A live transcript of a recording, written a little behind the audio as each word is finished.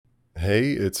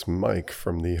Hey, it's Mike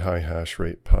from the High Hash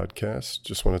Rate podcast.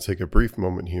 Just want to take a brief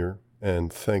moment here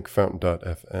and thank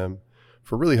Fountain.fm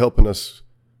for really helping us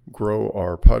grow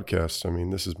our podcast. I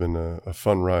mean, this has been a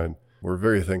fun ride. We're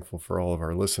very thankful for all of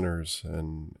our listeners.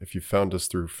 And if you found us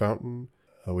through Fountain,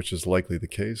 which is likely the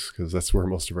case because that's where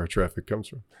most of our traffic comes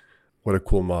from, what a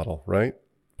cool model, right?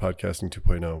 Podcasting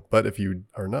 2.0. But if you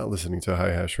are not listening to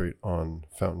High Hash Rate on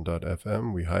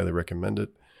Fountain.fm, we highly recommend it.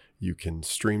 You can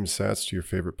stream sats to your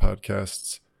favorite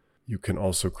podcasts. You can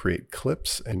also create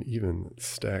clips and even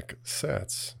stack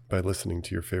sats by listening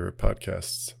to your favorite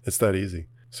podcasts. It's that easy.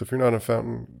 So if you're not on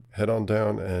Fountain, head on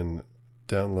down and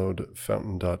download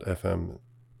Fountain.fm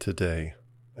today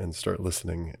and start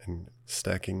listening and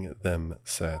stacking them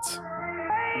sats.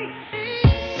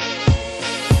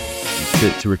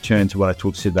 To return to what I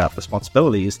talked about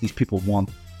responsibility is these people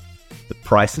want the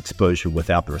price exposure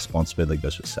without the responsibility that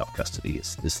goes with self-custody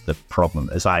is the problem,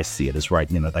 as I see it, is right.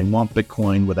 They want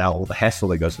Bitcoin without all the hassle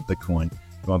that goes with Bitcoin.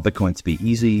 They want Bitcoin to be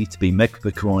easy, to be make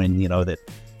Bitcoin, that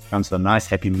comes with a nice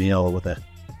happy meal with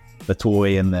the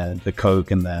toy and the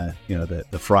Coke and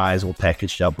the fries all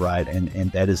packaged up right.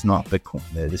 And that is not Bitcoin.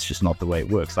 It's just not the way it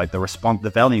works. Like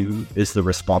the value is the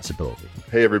responsibility.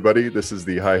 Hey everybody, this is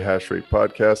the High Hash Rate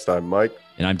podcast. I'm Mike.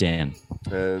 And I'm Dan.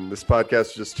 And this podcast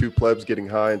is just two plebs getting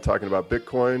high and talking about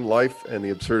Bitcoin, life, and the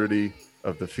absurdity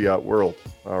of the fiat world.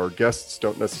 Our guests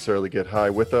don't necessarily get high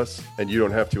with us, and you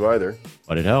don't have to either.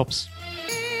 But it helps.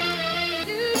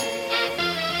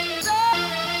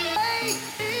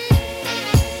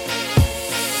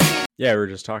 Yeah, we were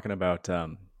just talking about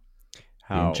how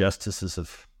the injustices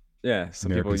of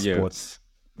some American people sports.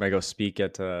 Might go speak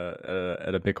at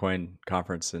a Bitcoin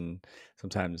conference, and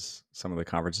sometimes some of the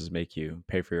conferences make you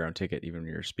pay for your own ticket, even when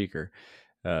you're a speaker.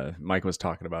 Mike was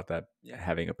talking about that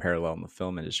having a parallel in the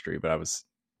film industry, but I was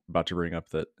about to bring up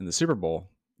that in the Super Bowl,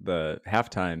 the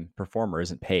halftime performer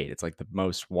isn't paid. It's like the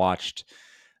most watched,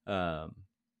 televised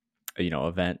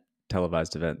event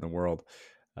in the world,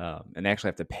 and they actually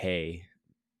have to pay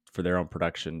for their own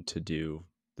production to do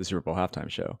the Super Bowl halftime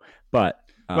show, but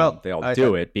they all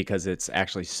do it because it's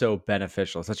actually so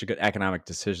beneficial. It's such a good economic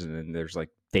decision, and there's like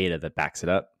data that backs it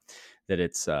up. That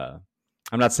it's. I'm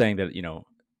not saying that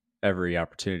every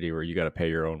opportunity where you got to pay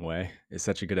your own way is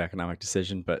such a good economic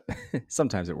decision, but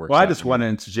sometimes it works. Well, I just want to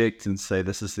interject and say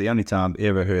this is the only time I've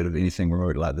ever heard of anything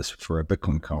remote like this for a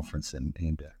Bitcoin conference, and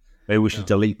maybe we should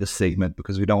delete this segment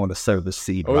because we don't want to sow the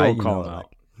seed. Right? We'll call it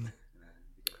out.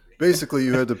 Basically,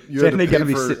 you had to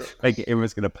pay for.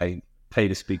 Everyone's going to pay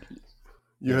to speak.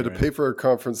 You had to pay for a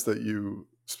conference that you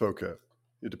spoke at.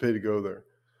 You had to pay to go there,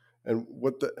 and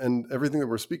everything that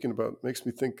we're speaking about makes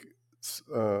me think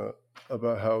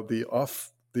about how the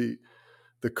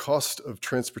cost of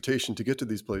transportation to get to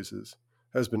these places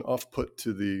has been off-put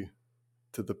to the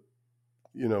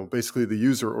basically the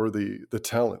user or the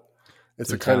talent.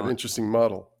 It's a kind of interesting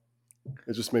model.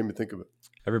 It just made me think of it.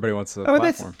 Everybody wants a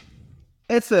platform.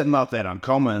 It's not that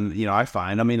uncommon, I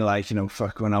find. I mean,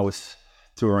 when I was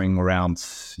touring around,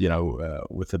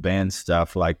 with the band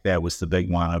stuff, like that was the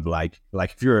big one of like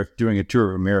if you're doing a tour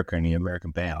of America and you're an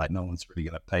American band, like no one's really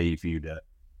going to pay for your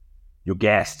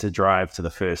gas to drive to the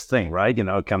first thing, right?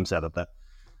 It comes out of the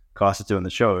cost of doing the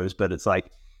shows, but it's like,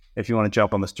 if you want to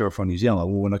jump on this tour from New Zealand,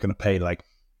 well, we're not going to pay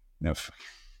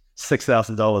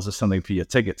 $6,000 or something for your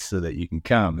tickets so that you can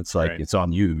come. It's like, It's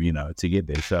on you, to get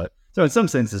there. So in some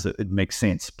senses it makes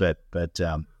sense, but did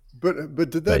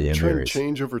that trend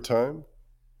change over time?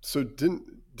 So did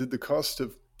the cost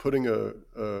of putting a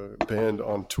band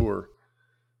on tour,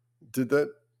 did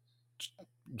that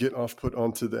get put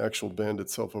onto the actual band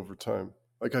itself over time?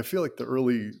 Like, I feel like the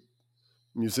early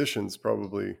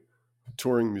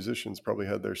touring musicians probably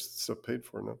had their stuff paid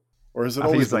for now. Or has it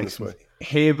always been this way?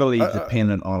 Heavily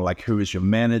dependent on who is your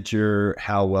manager,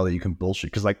 how well you can bullshit.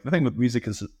 Because the thing with music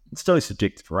is it's totally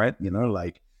subjective, right?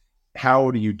 How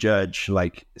do you judge,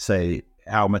 say,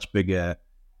 how much bigger?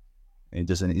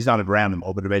 He's not around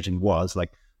anymore, but imagine he was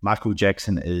Michael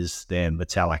Jackson is than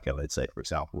Metallica, let's say, for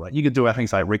example, right? You can do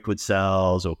things like record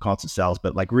sales or concert sales,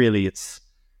 but really it's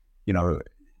hard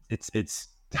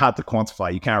to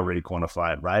quantify. You can't really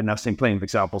quantify it, right? And I've seen plenty of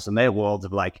examples in their world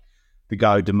of the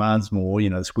guy who demands more,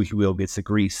 the squeaky wheel gets the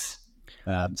grease.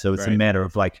 So it's a matter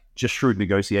of just shrewd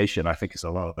negotiation. I think is a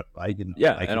lot of it, right? And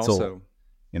also,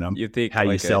 you think how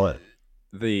you sell it.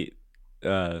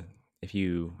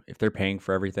 If they're paying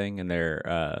for everything and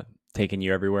they're taking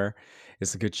you everywhere,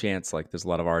 it's a good chance. There's a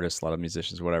lot of artists, a lot of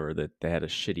musicians, whatever, that they had a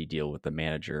shitty deal with the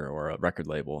manager or a record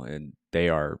label, and they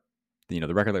are,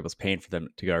 the record label's paying for them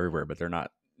to go everywhere, but they're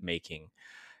not making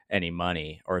any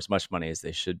money or as much money as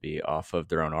they should be off of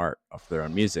their own art, off of their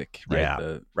own music, right? Yeah.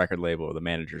 The record label, the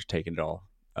managers taking it all.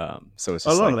 So it's A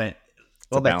just lot like, of that. it's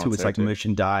a All that too. balance It's there like too.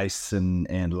 merchandise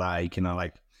and like,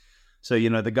 like, so,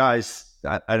 the guys,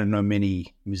 I don't know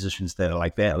many musicians that are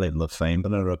like that level of fame,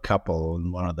 but I know a couple,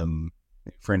 and one of them,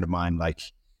 a friend of mine, like,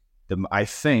 I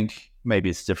think maybe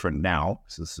it's different now.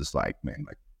 So this is like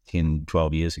 10,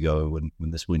 12 years ago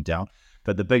when this went down.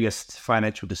 But the biggest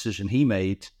financial decision he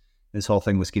made, this whole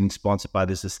thing was getting sponsored by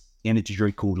this energy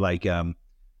drink called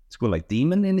it's called like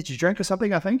Demon Energy Drink or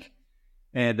something, I think.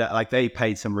 And like they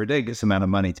paid some ridiculous amount of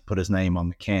money to put his name on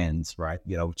the cans, right?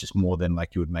 Which is more than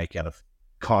like you would make out of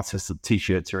concerts or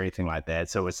T-shirts or anything like that.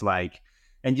 So it's like,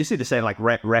 and you see the same like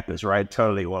rappers, right?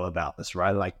 Totally all about this,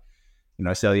 right? Like,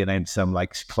 sell your name to some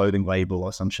like clothing label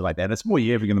or some shit like that. It's more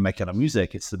you're ever going to make out of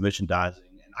music. It's the merchandising.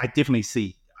 And I definitely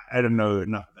see, I don't know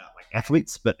enough about like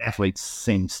athletes, but athletes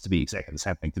seems to be exactly the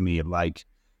same thing to me. Of like,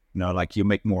 like you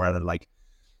make more out of like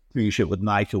doing shit with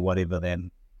Nike or whatever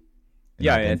than.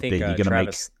 I think I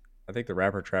think the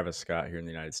rapper Travis Scott here in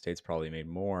the United States probably made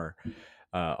more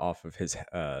off of his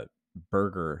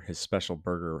burger, his special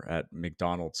burger at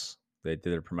McDonald's. They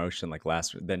did their promotion like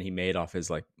then he made off his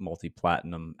like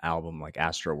multi-platinum album, like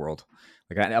Astro World,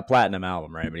 like a platinum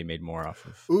album, right? But he made more off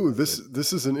of. Ooh, this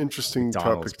is an interesting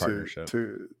McDonald's topic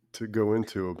to go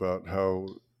into about how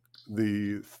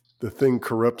the thing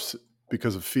corrupts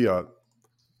because of fiat.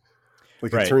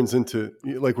 Like it turns into,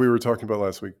 like we were talking about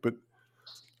last week, but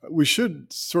we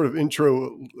should sort of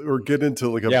intro or get into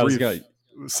like a brief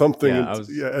something,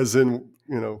 as in,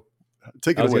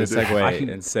 take it away.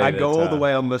 I go all the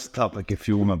way on this topic if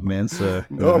you want, man. So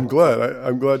no, I'm glad.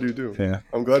 I'm glad you do. Yeah.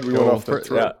 I'm glad we went off that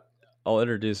thread. Yeah, I'll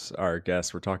introduce our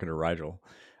guest. We're talking to Rigel,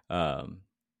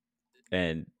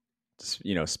 and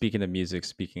speaking of music,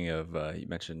 speaking of you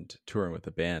mentioned touring with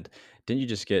the band. Didn't you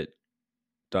just get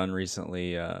done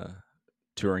recently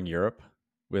touring Europe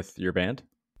with your band?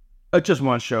 Just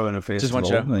one show in a festival.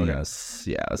 Just one show? Okay. Yes.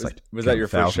 Yeah. It was that your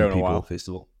first show in a while?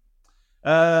 Festival.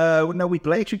 No, we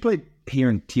actually played here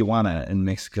in Tijuana in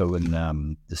Mexico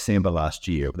in December last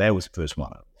year. That was the first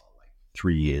one in like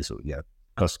 3 years,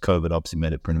 because COVID obviously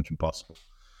made it pretty much impossible.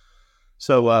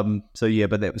 So yeah,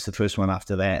 but that was the first one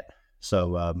after that.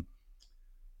 So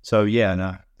yeah,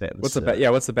 no, that was.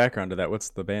 What's the background to that?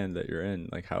 What's the band that you're in?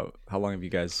 Like how long have you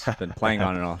guys been playing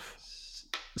on and off?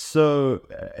 So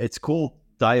it's called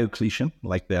Diocletian,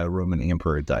 like the Roman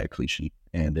Emperor Diocletian,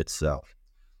 and it's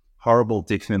horrible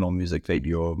death metal music that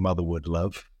your mother would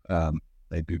love.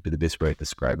 Maybe be the best way to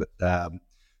describe it.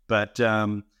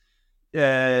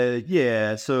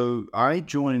 So I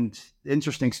joined.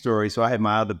 Interesting story. So I had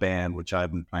my other band, which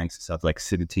I've been playing since I was like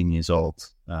 17 years old.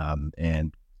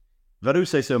 And if I do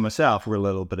say so myself, we're a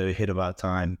little bit ahead of our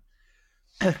time.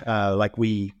 Like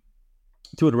we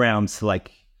toured around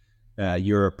like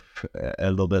Europe, a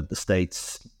little bit, the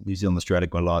States, New Zealand, Australia,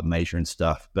 quite a lot in Asia and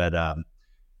stuff. But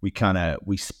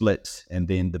we split, and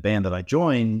then the band that I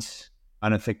joined, I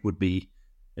don't think would be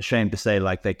ashamed to say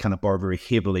like they kind of borrow very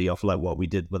heavily off like what we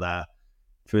did with our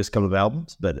first couple of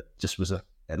albums, but it just was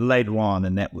later on,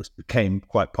 and that became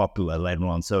quite popular later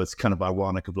on. So it's kind of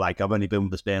ironic of like I've only been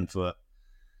with this band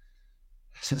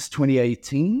since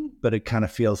 2018, but it kind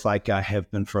of feels like I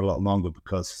have been for a lot longer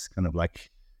because it's kind of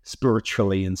like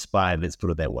spiritually inspired, let's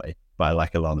put it that way, by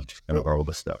like a lot of kind of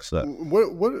older stuff. So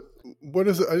what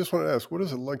is it? I just want to ask, what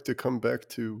is it like to come back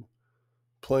to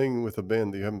playing with a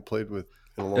band that you haven't played with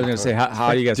in a long time? I was going to say,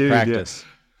 how do you guys practice?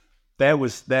 Yeah.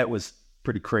 That was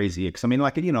pretty crazy. Because I mean,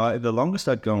 like, the longest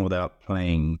I'd gone without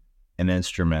playing an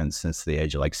instrument since the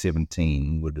age of like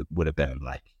 17 would have been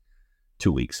like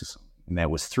 2 weeks or something. And that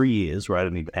was 3 years, right? I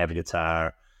didn't even have a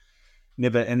guitar.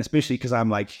 Never, and especially because I'm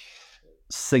like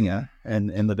singer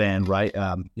in the band, right?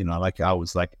 Like I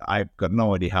was like, I've got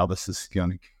no idea how this is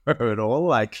going to go at all.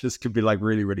 Like this could be like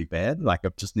really, really bad. Like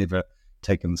I've just never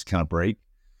taken this kind of break.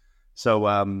 So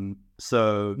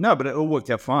no, but it all worked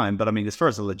out fine. But I mean, as far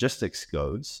as the logistics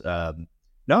goes,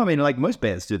 no, I mean, like most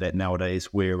bands do that nowadays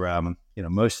where,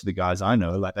 most of the guys I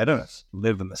know, like they don't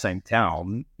live in the same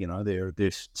town,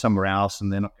 they're somewhere else,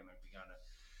 and they're not going to be going to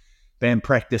band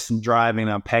practice and driving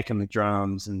and unpacking the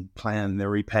drums and playing, they're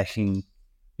repacking,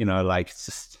 like it's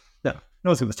just, no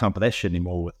one's got the time for that shit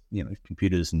anymore with,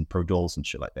 computers and Pro Tools and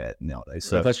shit like that nowadays.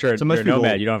 So that's true. So you're a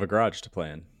nomad, you don't have a garage to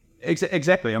play in.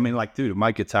 Exactly. I mean, like, dude,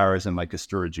 my guitar is in like a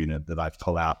storage unit that I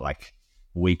pull out like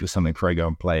a week or something before I go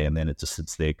and play, and then it just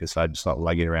sits there because I just not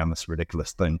lugging around this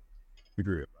ridiculous thing. We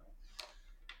grew up.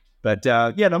 But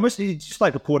mostly just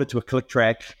like record it to a click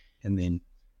track and then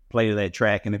play to that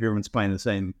track. And if everyone's playing the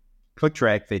same click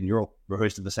track, then you're all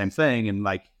rehearsed to the same thing and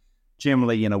like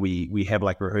generally, you know, we have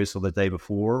like rehearsal the day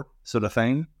before sort of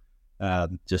thing,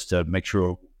 just to make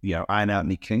sure, you know, iron out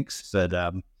any kinks.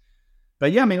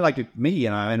 But yeah, I mean, like me, you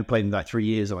know, I only played in like 3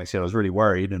 years, and like I said, I was really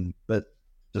worried, but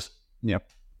just, you know,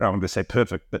 I don't want to say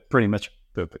perfect, but pretty much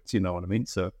perfect. You know what I mean?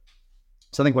 So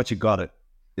I think once you got it,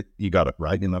 you got it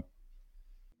right, you know.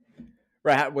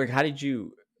 Right. How did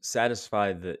you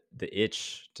satisfy the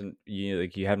itch to, you know,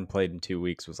 like you hadn't played in 2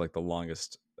 weeks was like the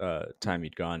longest time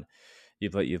you'd gone. You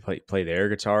play the air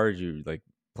guitar? Did you like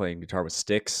playing guitar with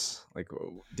sticks? Like,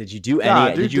 did you do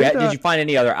any? Did you find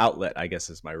any other outlet? I guess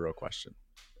is my real question.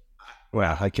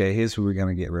 Well, okay. Here's where we're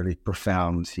going to get really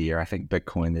profound here. I think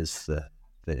Bitcoin is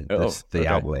the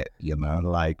outlet. You know,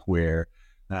 like where.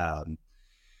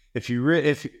 If you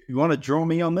want to draw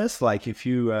me on this, like if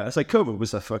you, it's like COVID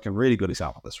was a fucking really good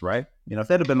example of this, right? You know, if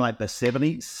that had been like the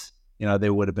 70s, you know,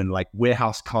 there would have been like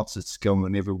warehouse concerts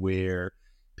going everywhere.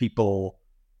 People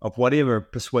of whatever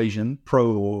persuasion,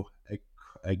 pro or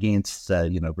against,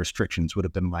 you know, restrictions, would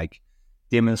have been like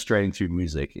demonstrating through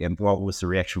music. And what was the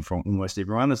reaction from almost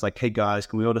everyone? It's like, hey guys,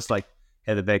 can we all just like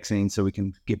have the vaccine so we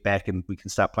can get back and we can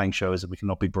start playing shows and we can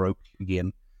not be broke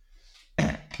again?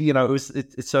 You know,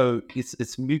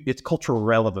 it's cultural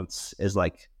relevance is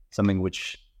like something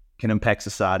which can impact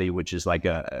society, which is like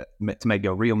to make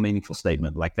a real meaningful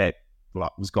statement like that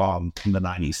was gone in the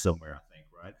 90s somewhere, I think,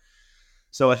 right?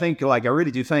 So I think like I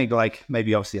really do think like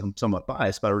maybe obviously I'm somewhat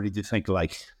biased, but I really do think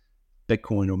like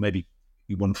Bitcoin, or maybe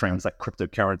you want to frame as like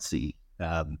cryptocurrency,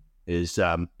 is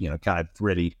you know, kind of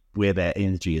really where that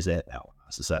energy is at now in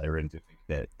our society. I really do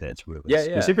think that's really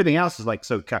because everything else is like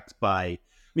so cucked by.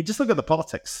 I mean, just look at the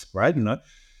politics, right? You know,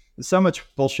 there's so much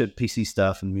bullshit PC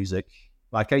stuff and music.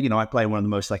 Like, you know, I play one of the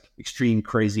most like extreme,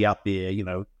 crazy out there. You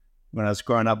know, when I was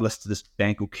growing up, listened to this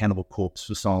band called Cannibal Corpse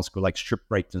for songs called like Strip,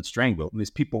 Raped, and Strangled. And there's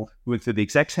people who went through the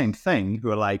exact same thing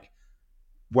who are like,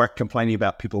 complaining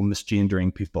about people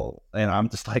misgendering people. And I'm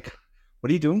just like,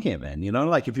 what are you doing here, man? You know,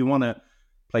 like if you want to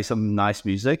play some nice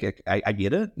music, I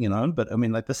get it, you know, but I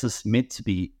mean, like this is meant to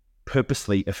be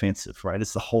purposely offensive, right?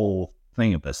 It's the whole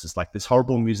thing of this. It's like this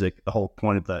horrible music. The whole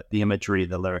point of the imagery,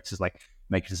 the lyrics is like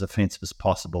make it as offensive as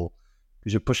possible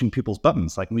because you're pushing people's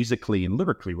buttons, like musically and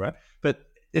lyrically, right? But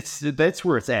that's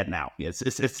where it's at now. It's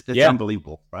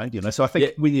unbelievable, right? You know, so I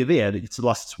think when you're there, it's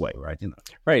lost its way, right? You know,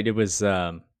 right? It was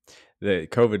the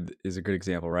COVID is a good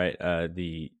example, right?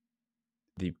 The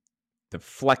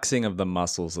flexing of the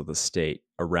muscles of the state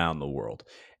around the world,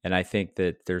 and I think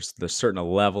that there's certain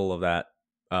level of that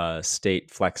state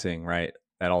flexing, right?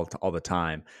 At all the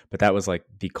time, but that was like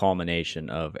the culmination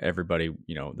of everybody,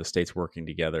 you know, the states working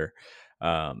together,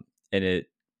 and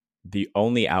the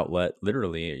only outlet,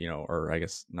 literally, you know, or I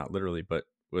guess not literally, but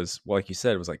was, well, like you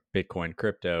said, it was like Bitcoin,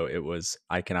 crypto. It was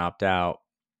I can opt out.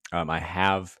 I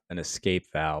have an escape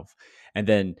valve, and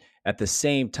then at the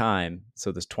same time,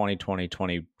 so this 2020,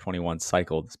 2021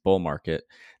 cycle, this bull market,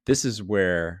 this is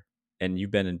where, and you've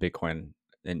been in Bitcoin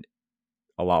and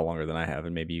a lot longer than I have,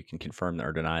 and maybe you can confirm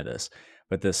or deny this.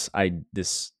 But this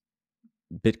Bitcoin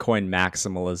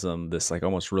maximalism, this like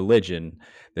almost religion,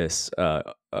 this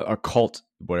a cult,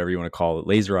 whatever you want to call it,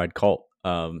 laser-eyed cult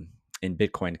in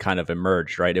Bitcoin kind of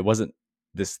emerged, right? It wasn't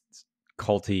this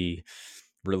culty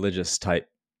religious type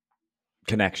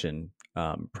connection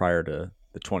prior to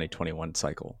the 2021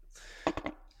 cycle.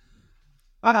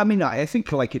 I mean, I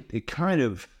think like it kind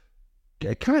of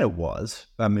was.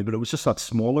 I mean, but it was just like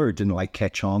smaller. It didn't like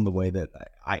catch on the way that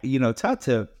you know, it's hard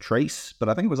to trace, but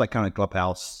I think it was like kind of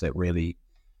Clubhouse that really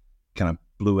kind of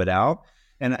blew it out.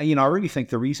 And, you know, I really think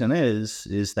the reason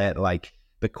is that like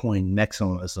Bitcoin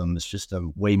maximalism is just a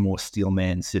way more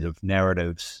steelman set of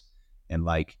narratives and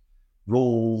like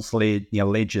rules,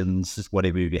 legends,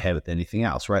 whatever you have with anything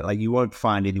else, right? Like you won't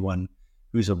find anyone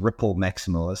who's a Ripple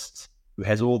maximalist who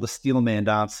has all the steelman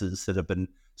answers that have been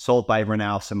sold by everyone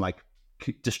else and like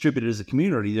distributed as a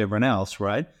community to everyone else,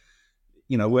 right?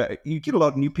 You know, where you get a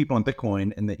lot of new people on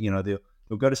Bitcoin and that, you know,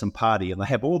 they'll go to some party and they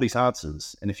have all these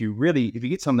answers. And if you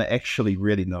get someone that actually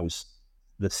really knows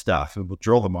the stuff and will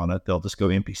draw them on it, they'll just go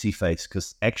NPC face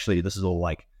because actually this is all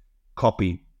like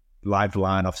copy live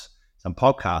line off some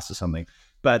podcast or something.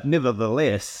 But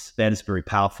nevertheless, that is a very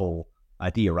powerful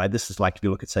idea, right? This is like if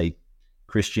you look at, say,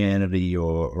 Christianity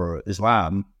or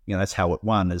Islam, you know, that's how it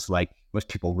won. Is like most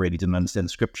people really didn't understand the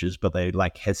scriptures, but they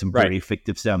like had some very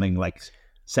effective sounding like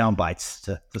sound bites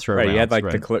to throw around. You had like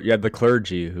you had the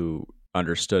clergy who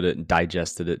understood it and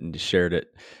digested it and shared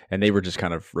it, and they were just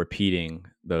kind of repeating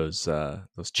those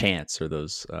chants or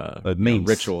those memes. You know,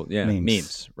 ritual,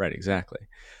 memes, right? Exactly.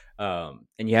 And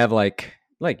you have like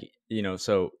you know,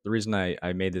 so the reason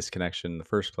I made this connection in the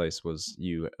first place was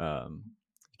you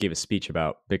gave a speech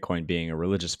about Bitcoin being a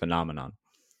religious phenomenon,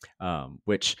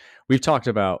 which we've talked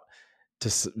about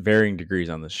to varying degrees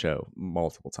on the show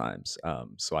multiple times.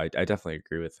 So I definitely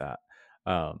agree with that.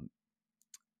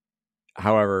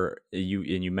 However,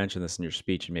 you mentioned this in your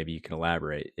speech, and maybe you can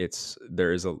elaborate.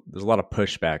 There's a lot of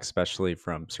pushback, especially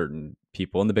from certain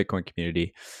people in the Bitcoin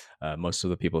community. Most of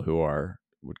the people who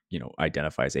would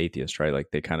identify as atheists, right?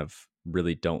 Like they kind of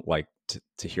really don't like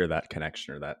to hear that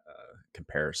connection or that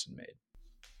comparison made.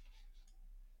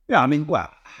 Yeah,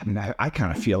 I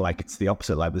kind of feel like it's the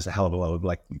opposite. Like there's a hell of a lot of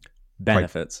like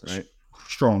benefits, right?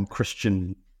 Strong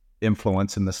Christian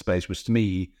influence in this space, which to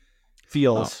me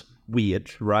feels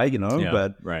weird, right?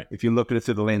 But right. If you look at it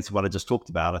through the lens of what I just talked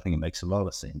about, I think it makes a lot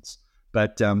of sense.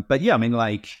 But yeah,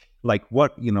 like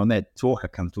what, in that talk, I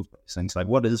kind of talked about these things, like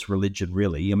what is religion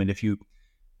really? I mean, if you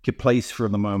could place for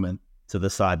the moment to the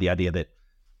side the idea that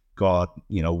God,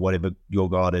 whatever your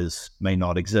God is, may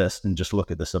not exist, and just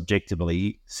look at this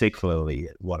objectively, secularly,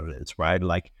 what it is, right?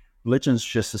 Like religion's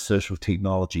just a social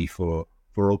technology for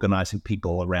organizing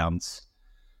people around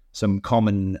some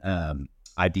common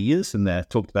ideas, and they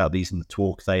talked about these in the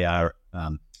talk. They are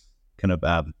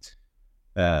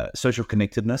social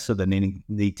connectedness, so they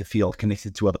need to feel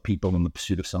connected to other people in the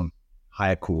pursuit of some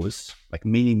higher cause, like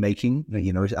meaning making,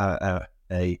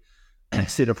 a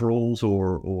set of rules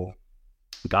or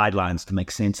guidelines to make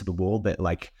sense of the world, that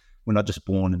like we're not just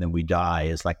born and then we die,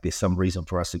 is like there's some reason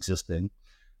for us existing.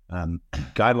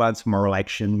 Guidelines for moral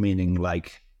action, meaning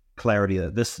like clarity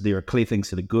that there are clear things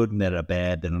that are good and that are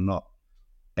bad that are not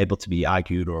able to be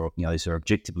argued, or these are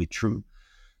objectively true,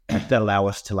 that allow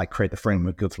us to like create the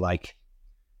framework of like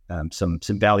some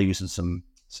values and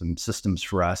some systems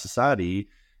for our society.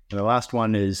 And the last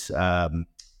one is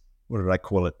what did I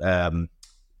call it?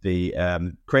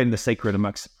 The creating the sacred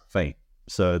amongst the profane.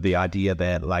 So the idea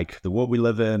that like the world we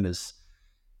live in is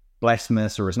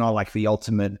blasphemous, or is not like the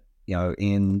ultimate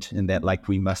end, and that like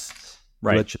we must.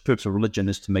 Right. The purpose of religion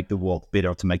is to make the world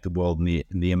better, to make the world in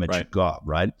the image of God,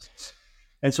 right?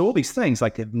 And so all these things,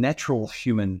 like the natural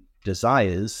human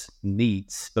desires,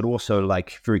 needs, but also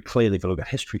like very clearly, if you look at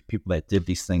history, people that did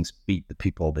these things beat the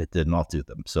people that did not do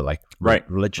them. So like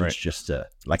religion is just a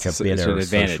better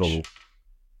social.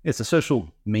 It's a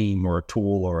social meme or a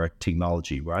tool or a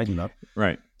technology, right?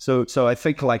 Right. So I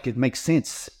think like it makes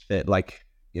sense that like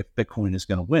if Bitcoin is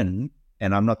going to win,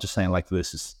 and I'm not just saying like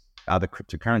versus other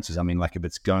cryptocurrencies. I mean, like if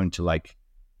it's going to like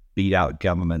beat out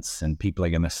governments and people are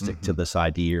going to stick to this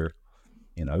idea,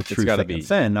 through thick and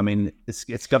thin. I mean,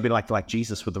 it's got to be like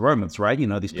Jesus with the Romans, right?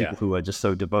 These people who are just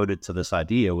so devoted to this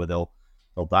idea where they'll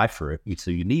die for it.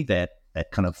 So you need that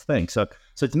kind of thing. So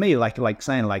to me, like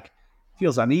saying like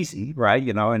feels uneasy, right?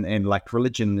 And like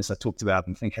religion, as I talked about,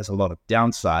 I think has a lot of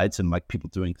downsides, and like people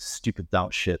doing stupid dumb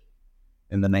shit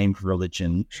in the name of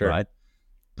religion, right?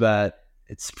 But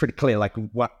it's pretty clear, like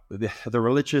what the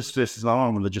religious versus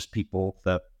non-religious people,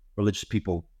 the religious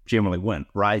people generally win,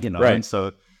 right? Right. And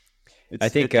so I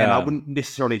think, and I wouldn't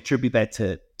necessarily attribute that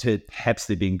to perhaps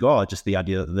there being God, just the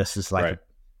idea that this is like a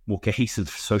more cohesive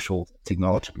social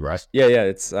technology, right? Yeah.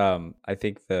 It's I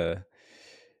think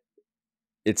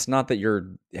it's not that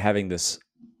you're having this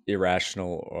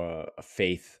irrational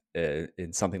faith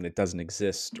in something that doesn't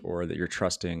exist, or that you're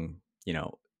trusting,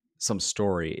 some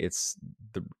story. It's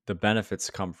the benefits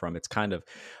come from, it's kind of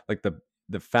like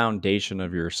the foundation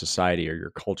of your society or your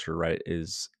culture, right?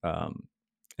 Is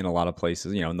in a lot of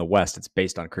places, in the West, it's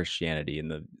based on Christianity, in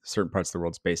the certain parts of the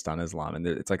world, it's based on Islam, and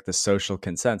it's like the social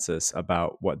consensus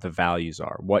about what the values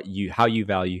are, how you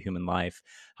value human life,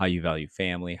 how you value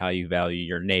family, how you value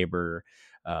your neighbor,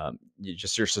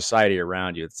 just your society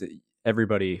around you. It's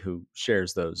everybody who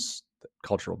shares those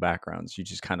cultural backgrounds. You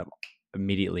just kind of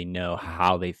immediately know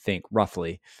how they think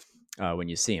roughly when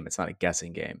you see them. It's not a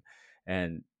guessing game.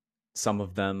 And some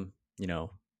of them,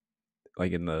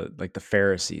 like the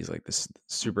Pharisees, like this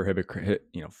super hypocrite,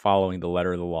 following the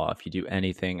letter of the law. If you do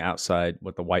anything outside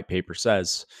what the white paper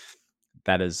says,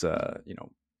 that is,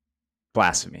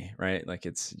 blasphemy, right? Like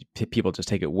people just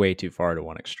take it way too far to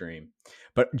one extreme.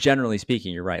 But generally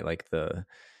speaking, you're right. Like the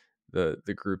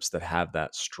groups that have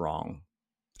that strong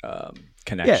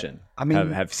connection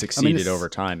have succeeded over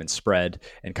time and spread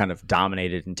and kind of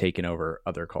dominated and taken over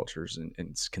other cultures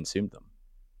and consumed them.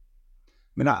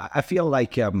 I mean, I feel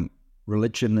like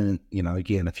religion, and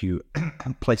again, if you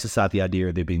place aside the idea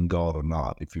of there being God or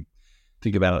not, if you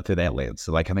think about it through that lens,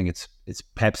 so like I think it's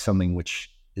perhaps something which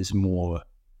is more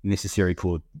necessary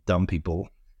for dumb people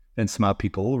than smart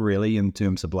people, really, in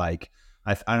terms of like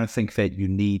I don't think that you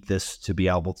need this to be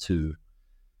able to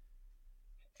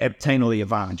obtain all the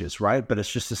advantages, right? But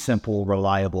it's just a simple,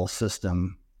 reliable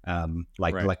system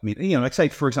Like me, like say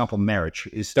for example, marriage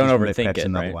is don't overthink it.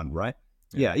 Another right? one, right?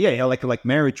 Yeah. Like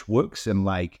marriage works, and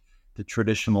like the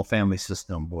traditional family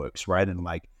system works, right? And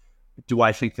like, do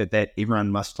I think that everyone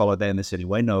must follow that in this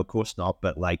anyway? No, of course not.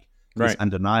 But like, it's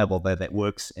undeniable that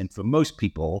works, and for most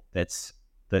people, that's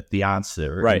the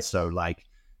answer. Right. And so like,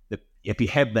 if you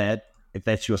have that, if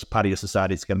that's your part of your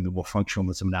society, it's going to be more functional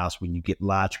than someone else when you get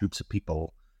large groups of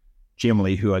people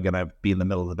generally who are going to be in the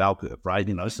middle of the bell curve, right?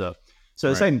 So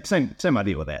right. same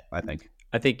idea with that, I think.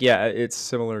 Yeah, it's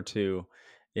similar to,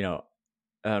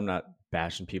 I'm not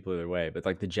bashing people either way, but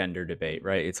like the gender debate,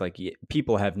 right? It's like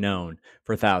people have known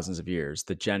for thousands of years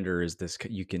that gender is this,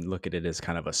 you can look at it as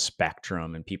kind of a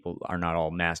spectrum, and people are not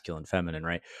all masculine, feminine,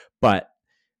 right? But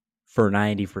for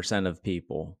 90% of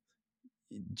people,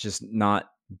 just not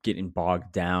getting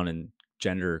bogged down in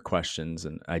gender questions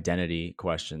and identity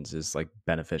questions is like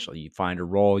beneficial. You find a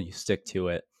role, you stick to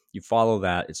it, you follow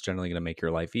that. It's generally going to make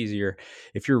your life easier.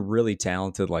 If you're really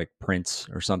talented, like Prince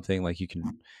or something, like you can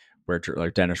wear,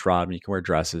 like Dennis Rodman, you can wear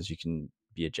dresses, you can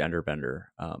be a gender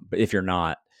bender. But if you're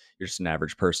not, you're just an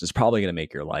average person. It's probably going to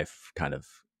make your life kind of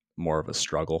more of a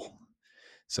struggle.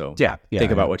 So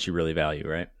think about what you really value,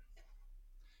 right?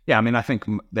 Yeah, I mean, I think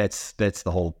that's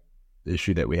the whole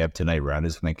issue that we have today, right?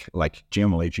 Is think like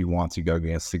generally, if you want to go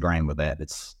against the grain with that,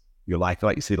 it's your life.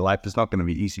 Like you see, life is not going to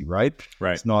be easy, right?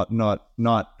 Right. It's not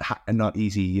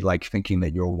easy. Like thinking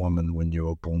that you're a woman when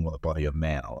you're born with a body of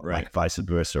man, or like vice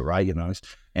versa, right?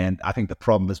 And I think the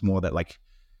problem is more that like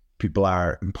people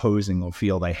are imposing or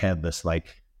feel they have this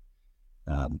like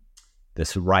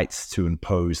this rights to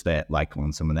impose that like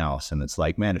on someone else. And it's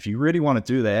like, man, if you really want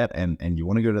to do that and you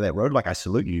want to go to that road, like I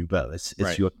salute you, but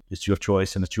it's your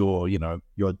choice, and it's your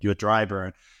your driver.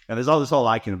 And there's all this whole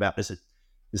argument about is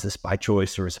this by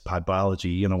choice or is it by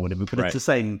biology, whatever. But it's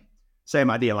the same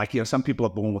idea. Like, some people are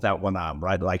born without one arm,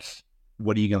 right? Like,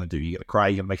 what are you going to do? You're going to cry?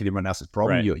 You're going to make it everyone else's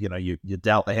problem? Right. You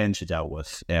dealt the hands you dealt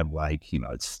with, and like,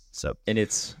 it's so. And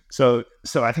it's so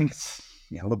I think it's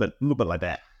a little bit like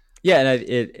that. Yeah,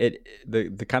 and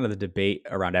the kind of the debate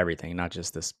around everything, not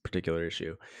just this particular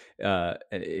issue,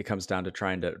 it comes down to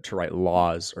trying to write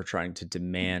laws or trying to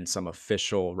demand some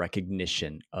official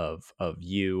recognition of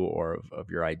you or of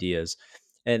your ideas,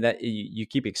 and that you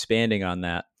keep expanding on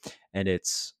that, and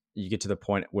you get to the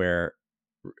point where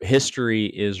history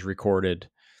is recorded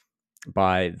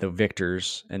by the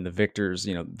victors, and the victors,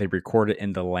 they record it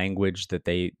in the language that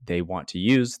they want to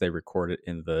use. They record it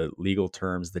in the legal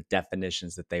terms, the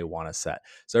definitions that they want to set.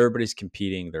 So everybody's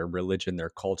competing, their religion, their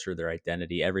culture, their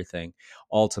identity, everything,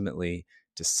 ultimately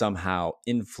to somehow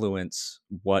influence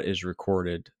what is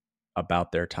recorded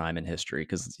about their time in history.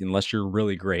 Because unless you're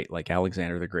really great, like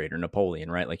Alexander the Great or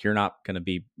Napoleon, right? Like, you're not going to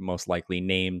be most likely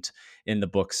named in the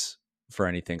books for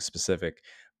anything specific,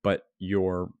 but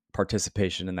your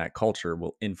participation in that culture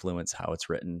will influence how it's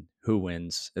written, who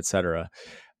wins, etc.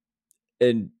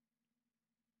 And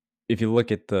if you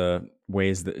look at the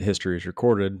ways that history is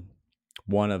recorded,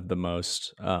 one of the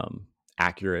most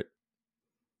accurate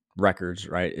records,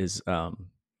 right, is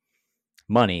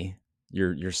money.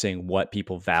 You're seeing what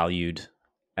people valued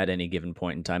at any given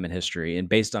point in time in history, and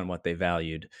based on what they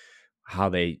valued, how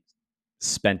they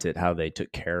spent it, how they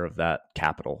took care of that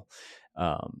capital.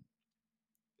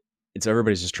 It's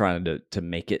everybody's just trying to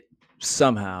make it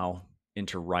somehow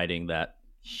into writing that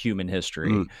human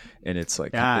history. And it's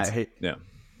like,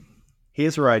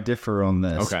 here's where I differ on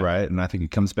this, right? And I think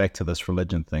it comes back to this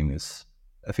religion thing. Is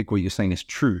I think what you're saying is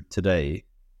true today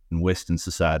in Western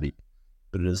society,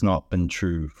 but it has not been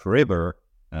true forever.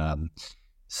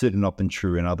 Certainly not been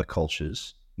true in other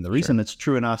cultures. And the reason it's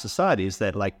true in our society is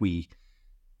that like we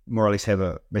more or less have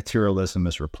a materialism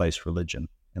has replaced religion.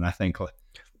 And I think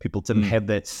people didn't have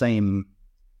that same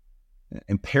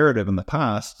imperative in the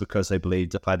past because they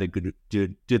believed if I did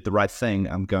the right thing,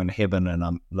 I'm going to heaven, and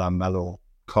I'm a little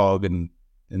cog in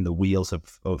the wheels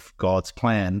of God's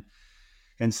plan.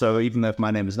 And so even though if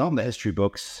my name is not in the history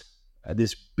books,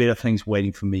 there's better things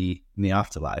waiting for me in the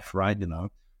afterlife, right?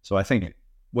 So I think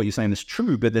what you're saying is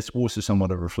true, but that's also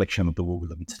somewhat a reflection of the world we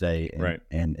live in today,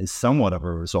 and is somewhat of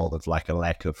a result of like a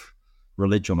lack of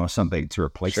religion or something to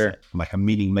replace it, like a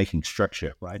meaning-making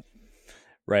structure, right?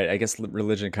 Right. I guess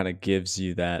religion kind of gives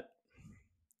you that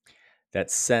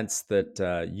sense that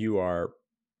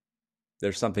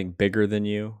there's something bigger than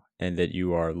you, and that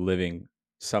you are living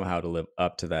somehow to live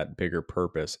up to that bigger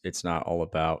purpose. It's not all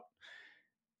about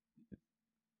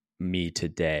me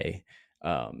today.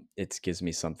 It gives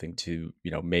me something to,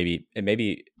 maybe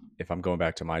if I'm going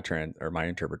back to my my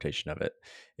interpretation of it,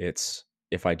 it's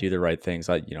if I do the right things,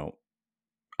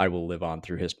 I will live on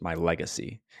through my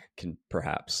legacy can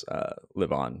perhaps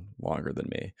live on longer than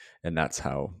me. And that's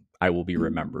how I will be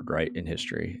remembered, right, in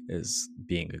history, is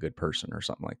being a good person or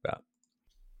something like that.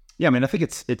 Yeah, I mean, I think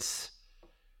it's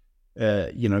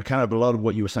kind of a lot of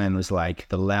what you were saying was like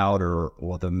the louder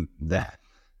or the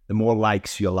more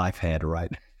likes your life had,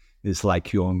 right, is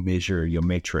like your measure, your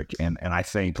metric. And I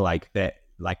think like that,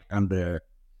 like under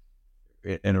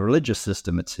in a religious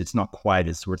system, it's not quite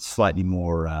as, it's slightly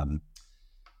more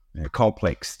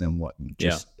complex than what you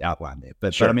just outlined there.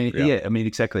 But I mean, I mean,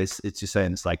 exactly. It's just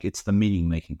saying it's like, it's the meaning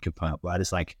making component, right?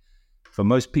 It's like for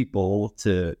most people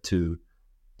to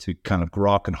kind of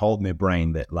grok and hold in their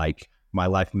brain that like my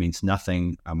life means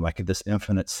nothing. I'm like this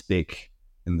infinite speck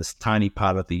in this tiny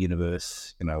part of the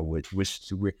universe,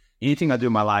 which anything I do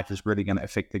in my life is really going to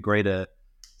affect the greater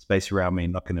space around me,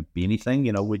 not going to be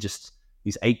anything. We're just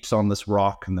these apes on this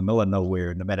rock in the middle of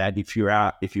nowhere. No matter if you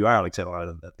are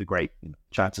Alexander the Great,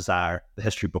 chances are the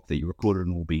history book that you recorded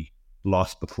will be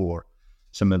lost before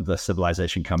some of the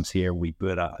civilization comes here. We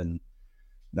burn up in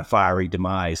the fiery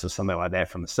demise or something like that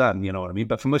from the sun. You know what I mean?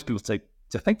 But for most people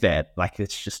to think that, like,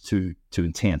 it's just too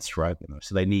intense, right?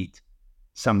 So they need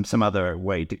some other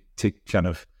way to kind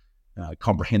of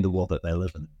comprehend the world that they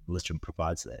live in. Religion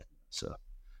provides that. So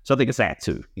I think it's that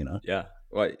too. Yeah.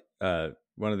 Well,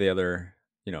 one of the other,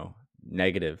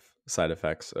 negative side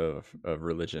effects of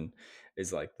religion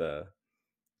is like the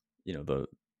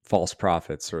false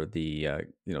prophets, or the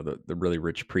really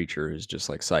rich preacher who's just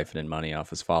like siphoning money off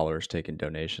his followers, taking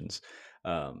donations,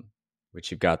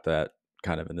 which you've got that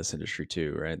kind of in this industry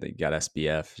too, right? You got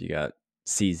SBF, you got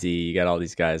CZ, you got all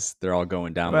these guys, they're all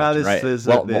going down left and right.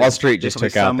 Wall Street just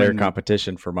took out their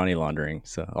competition for money laundering,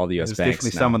 so all the U.S. banks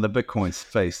definitely some in the Bitcoin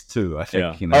space too, I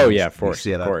think. Of course.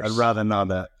 I'd rather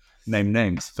not name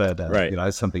names, but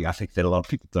it's something I think that a lot of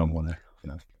people don't want to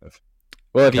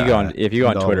well, if you go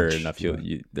on Twitter enough,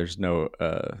 there's no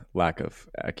lack of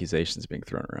accusations being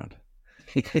thrown around.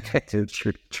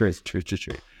 True.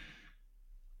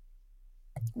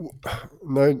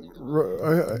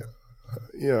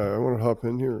 I want to hop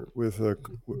in here with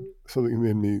something you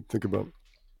made me think about.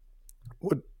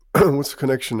 What's the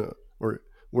connection, or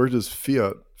where does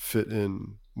fiat fit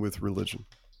in with religion?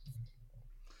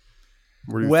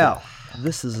 Well,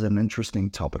 this is an interesting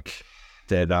topic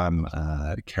that I'm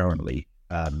currently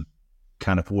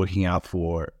kind of working out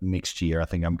for next year. I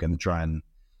think I'm going to try and,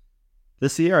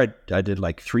 this year I did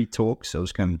like 3 talks. I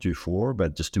was going to do 4,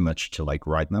 but just too much to like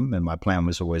write them. And my plan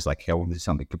was always like, I want to do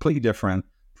something completely different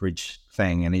for each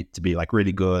thing. I need to be like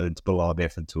really good, to put a lot of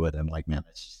effort into it. And like, man,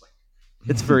 it's just like,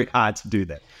 it's very hard to do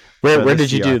that. Where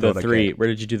did you do the 3? Where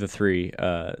did you do the 3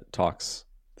 talks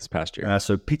this past year?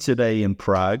 So Pizza Day in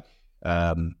Prague,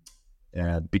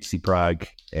 BTC Prague,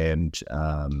 and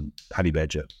Honey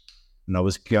Badger. And I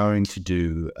was going to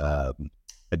do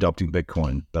adopting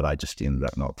Bitcoin, but I just ended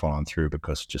up not following through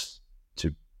because just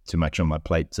too much on my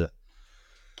plate to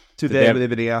there with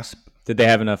everything else. Did they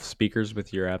have enough speakers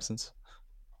with your absence?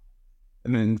 I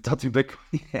mean, adopting Bitcoin,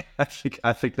 yeah,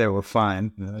 I think they were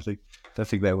fine. I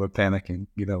think they were panicking,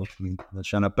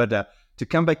 shut up. But to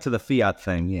come back to the fiat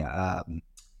thing,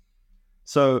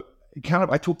 so kind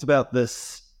of I talked about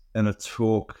this in a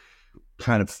talk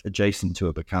kind of adjacent to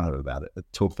it, but kind of about it. A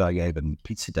talk that I gave in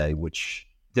Pizza Day, which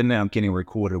didn't end up getting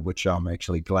recorded, which I'm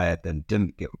actually glad that it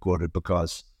didn't get recorded,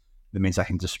 because it means I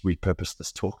can just repurpose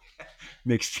this talk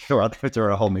next year. I don't have to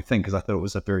write a whole new thing, because I thought it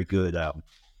was a very good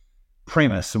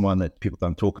premise, and one that people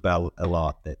don't talk about a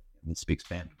lot that needs to be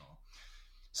expanded on.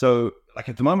 So, like,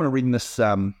 at the moment, I'm reading this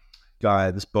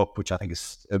this book, which I think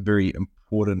is a very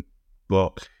important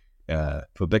book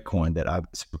for Bitcoin that I've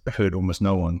heard almost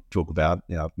no one talk about.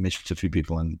 I've mentioned to a few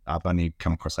people, and I've only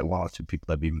come across like 1 or 2 people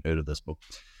that have even heard of this book.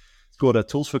 It's called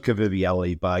Tools for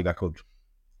Conviviality by a guy called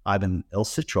Ivan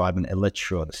Illich, or Ivan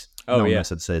Illich, or no one knows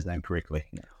how to say his name correctly.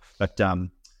 Yeah.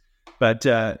 But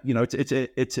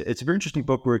it's a very interesting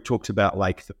book where it talks about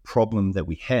like the problem that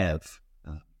we have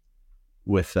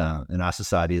with in our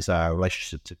society is our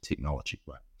relationship to technology,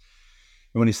 right?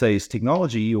 And when he says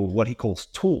technology, or what he calls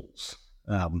tools,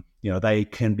 they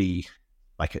can be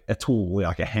like a tool,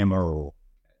 like a hammer, or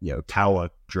power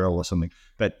drill or something.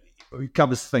 But it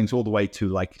covers things all the way to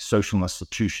like social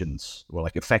institutions, or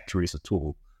like a factory is a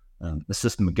tool, the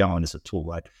system of government is a tool,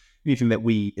 right? Anything that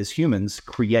we as humans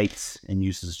create and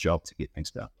use as a job to get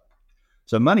things done.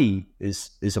 So money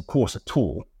is of course a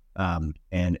tool, and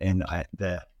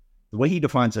the way he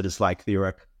defines it is like there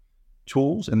are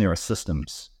tools and there are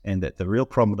systems, and that the real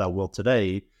problem with our world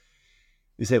today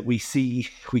is that we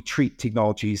treat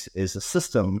technologies as a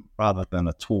system rather than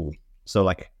a tool. So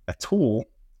like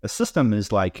a system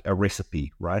is like a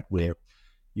recipe, right? Where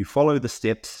You follow the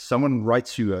steps. Someone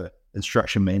writes you a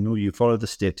instruction manual. You follow the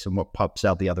steps, and what pops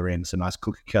out the other end is a nice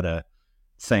cookie cutter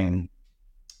thing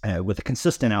with a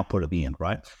consistent output at the end,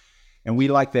 right? And we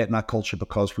like that in our culture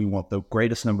because we want the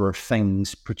greatest number of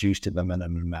things produced at the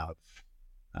minimum amount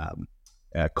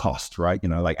of cost, right? You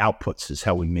know, like outputs is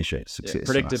how we measure success.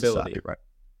 Predictability, society, right?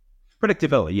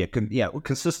 Predictability,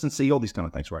 consistency, all these kind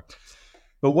of things, right?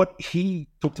 But what he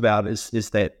talked about is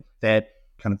that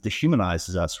kind of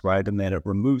dehumanizes us, right? And that it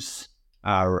removes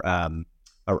our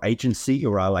agency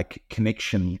or our like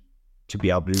connection to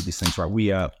be able to do these things, right?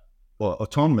 We are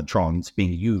automatrons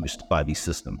being used by these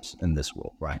systems in this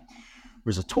world, right?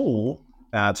 Whereas a tool,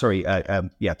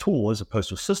 tool as opposed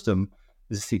to a system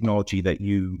is a technology that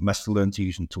you must learn to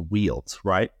use and to wield,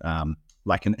 right?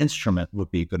 Like an instrument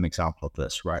would be a good example of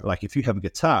this, right? Like if you have a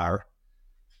guitar,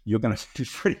 you're going to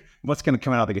do what's going to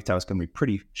come out of the guitar is going to be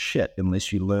pretty shit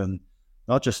unless you learn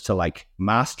not just to like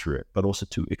master it, but also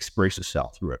to express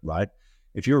yourself through it, right?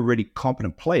 If you're a really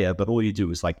competent player, but all you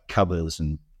do is like covers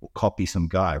and copy some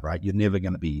guy, right? You're never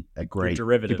going to be a great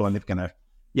derivative. People are never going to,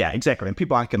 yeah, exactly. And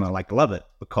people aren't going to like love it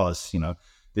because, you know,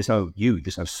 there's no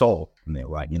soul in there,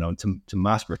 right? You know, to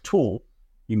master a tool,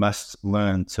 you must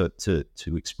learn to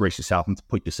express yourself and to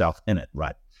put yourself in it,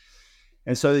 right?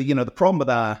 And so, you know, the problem with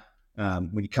our,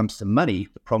 when it comes to money,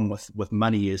 the problem with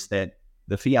money is that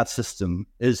the fiat system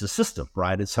is a system,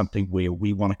 right? It's something where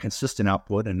we want a consistent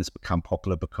output, and it's become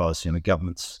popular because, you know,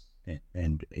 governments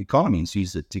and economies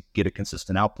use it to get a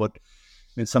consistent output.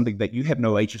 It's something that you have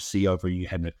no agency over, you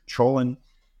have no control in.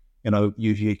 You know,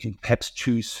 you can perhaps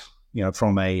choose, you know,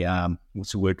 from a,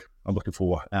 what's the word I'm looking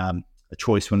for? A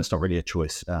choice when it's not really a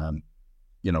choice.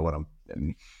 You know what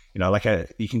you know, like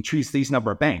you can choose these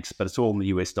number of banks, but it's all in the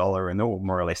US dollar and they're all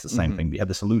more or less the same thing. You have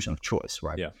this illusion of choice,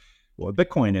 right? Yeah. Well,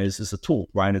 Bitcoin is a tool,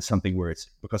 right? It's something where it's,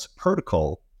 because of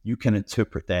protocol, you can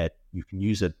interpret that, you can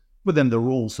use it within the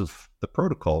rules of the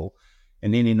protocol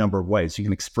in any number of ways. You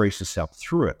can express yourself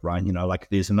through it, right? You know, like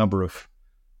there's a number of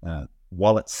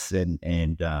wallets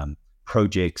and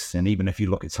projects, and even if you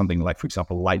look at something like, for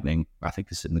example, Lightning, I think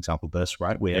this is an example of this,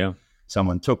 right? Where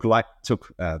someone took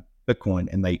Bitcoin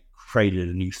and they created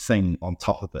a new thing on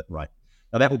top of it, right?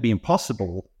 Now that would be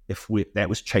impossible if that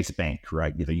was Chase Bank,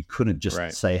 right? You know, you couldn't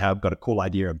just say, hey, I've got a cool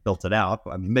idea and built it out.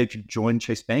 I mean, maybe you join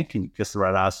Chase Bank and you kiss the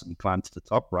right ass and climb to the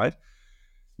top, right?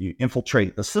 You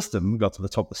infiltrate the system, got to the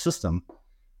top of the system,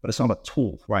 but it's not a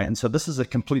tool, right? And so this is a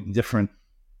completely different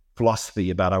philosophy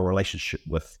about our relationship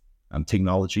with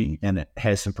technology, and it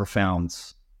has some profound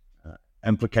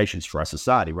implications for our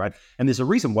society, right? And there's a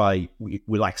reason why we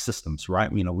like systems, right?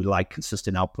 You know, we like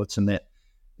consistent outputs, and that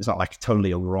it's not like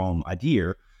totally a wrong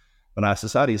idea, but our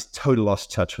society has totally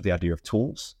lost touch with the idea of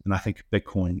tools. And I think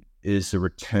Bitcoin is a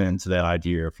return to that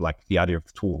idea of like the idea of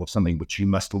the tool, of something which you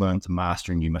must learn to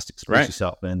master and you must express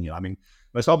yourself in. You know, I mean,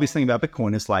 the most obvious thing about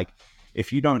Bitcoin is like,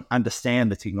 if you don't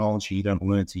understand the technology, you don't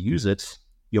learn to use it,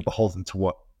 you're beholden to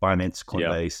what Binance,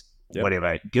 Coinbase, whatever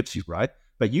it gives you, right?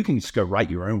 But you can just go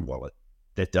write your own wallet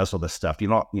that does all this stuff. You're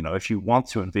not, you know, if you want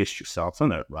to invest yourself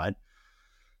in it, right?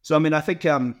 So, I mean, I think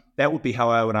that would be how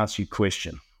I would answer your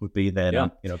question, would be that,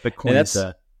 you know,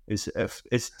 Bitcoin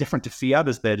is different to fiat,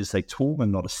 is that it's a tool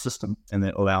and not a system, and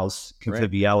that allows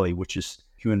conviviality, which is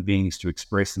human beings to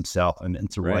express themselves and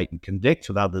interrelate and connect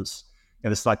with others.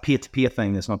 And it's like peer-to-peer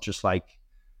thing. It's not just like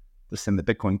this in the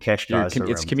Bitcoin Cash guys.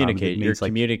 It's communicating. You're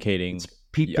communicating. It's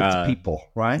people to people,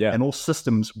 right? Yeah. And all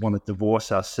systems want to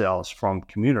divorce ourselves from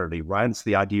community, right? It's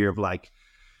the idea of like,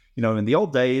 you know, in the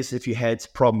old days, if you had a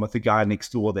problem with the guy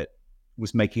next door that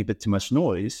was making a bit too much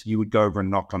noise, you would go over and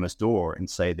knock on his door and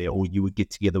say there, or you would get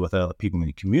together with other people in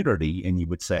the community and you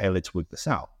would say, hey, let's work this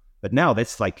out. But now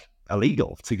that's like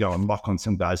illegal to go and knock on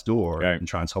some guy's door and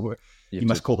try and solve it. You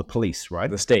must call the police, right?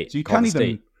 The state. So you can't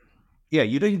even,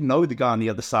 you don't even know the guy on the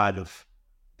other side of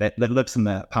that lives in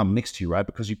the apartment next to you, right?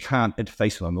 Because you can't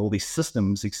interface with them. All these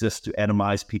systems exist to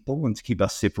atomize people and to keep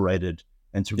us separated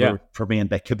and to prevent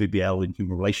that conviviality in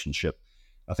human relationship.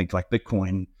 I think like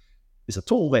Bitcoin is a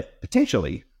tool that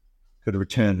potentially could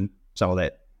return some of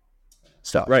that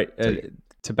stuff. Right.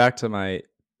 To back to my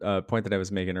point that I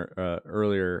was making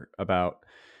earlier about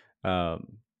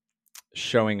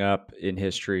showing up in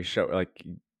history, like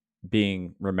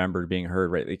being remembered, being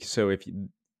heard, right? Like, so if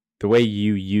the way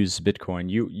you use Bitcoin,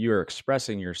 you're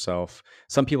expressing yourself.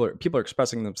 Some people are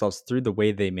expressing themselves through the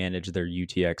way they manage their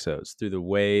UTXOs, through the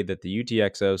way that the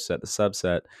UTXO set, the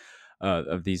subset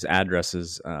of these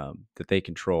addresses that they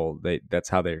control. That's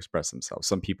how they express themselves.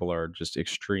 Some people are just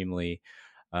extremely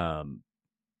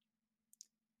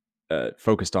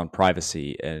focused on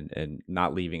privacy and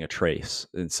not leaving a trace.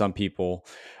 And some people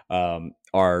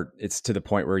it's to the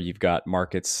point where you've got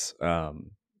markets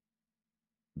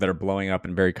that are blowing up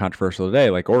and very controversial today,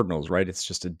 like ordinals, right? It's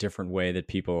just a different way that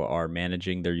people are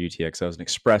managing their UTXOs and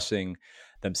expressing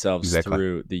themselves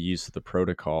through the use of the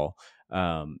protocol.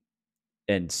 And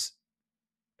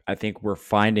I think we're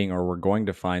going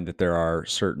to find that there are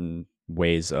certain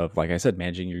ways of, like I said,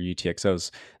 managing your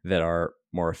UTXOs that are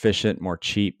more efficient, more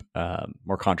cheap,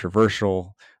 more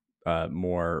controversial,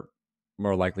 more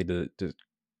likely to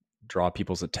draw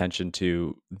people's attention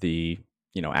to the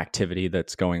activity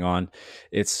that's going on.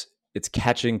 It's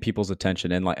catching people's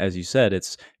attention, and like as you said,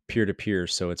 it's peer to peer,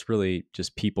 so it's really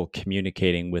just people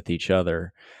communicating with each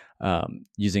other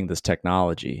using this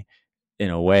technology in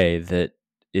a way that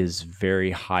is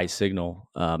very high signal,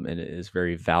 and it is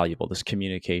very valuable. This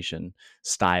communication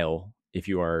style, if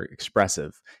you are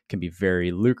expressive, can be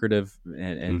very lucrative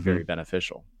and very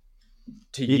beneficial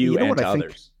to you and to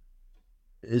others.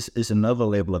 Is another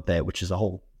level of that, which is a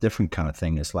whole different kind of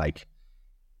thing, is like,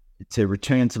 to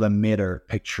return to the meta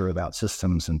picture about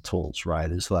systems and tools,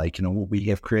 right? Is like, what we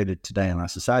have created today in our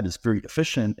society is very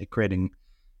efficient at creating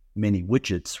many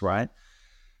widgets, right?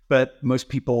 But most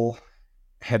people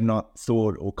have not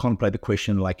thought or contemplated the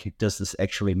question, like, does this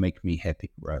actually make me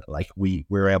happy, right? Like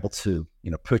we're able to,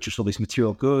 purchase all these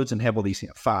material goods and have all these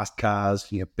fast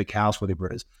cars, big house, whatever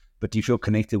it is. But do you feel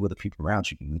connected with the people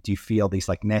around you? Do you feel these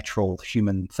like natural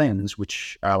human things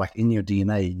which are like in your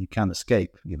DNA, you can't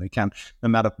escape? You can't, no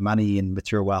amount of money and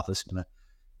material wealth is going to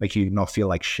make you not feel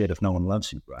like shit if no one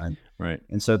loves you, right? Right.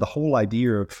 And so the whole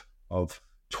idea of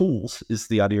tools is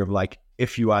the idea of like,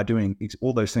 if you are doing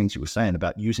all those things you were saying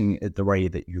about using it the way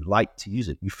that you like to use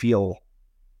it, you feel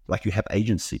like you have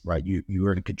agency, right? You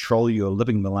are in control. You're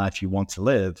living the life you want to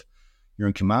live. You're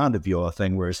in command of your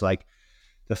thing. Whereas like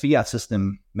the fiat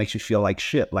system makes you feel like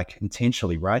shit, like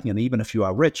intentionally, right? Even if you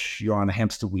are rich, you're on a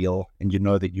hamster wheel, and you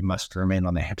know that you must remain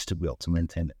on the hamster wheel to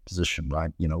maintain that position,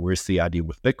 right? Whereas the idea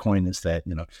with Bitcoin is that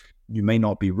you may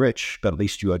not be rich, but at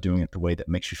least you are doing it the way that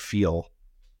makes you feel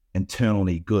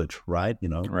internally good, right?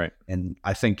 Right. And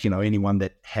I think anyone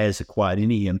that has acquired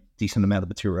any decent amount of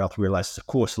material wealth realizes, of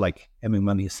course, like having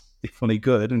money is definitely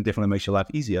good and definitely makes your life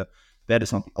easier. That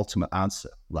is not the ultimate answer,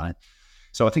 right?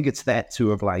 So I think it's that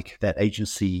too, of like that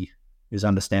agency is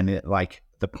understanding that like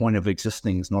the point of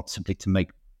existing is not simply to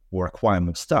make or acquire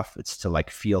more stuff. It's to like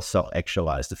feel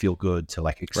self-actualized, to feel good, to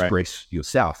like express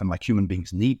yourself. And like human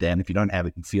beings need that. And if you don't have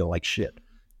it, you feel like shit.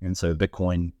 And so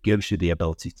Bitcoin gives you the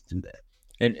ability to do that.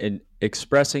 And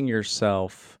expressing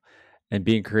yourself and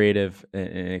being creative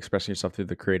and expressing yourself through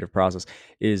the creative process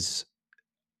it's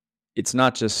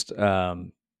not just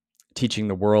teaching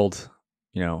the world,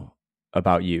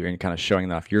 about you and kind of showing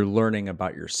them off. You're learning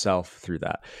about yourself through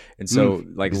that. And so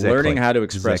learning how to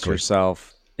express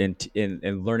yourself and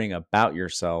learning about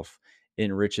yourself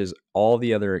enriches all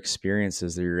the other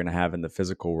experiences that you're going to have in the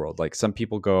physical world. Like some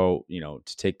people go,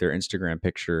 to take their Instagram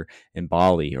picture in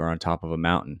Bali or on top of a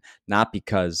mountain, not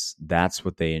because that's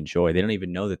what they enjoy. They don't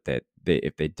even know that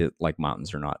if they did like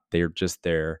mountains or not. They're just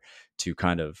there to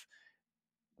kind of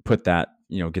put that,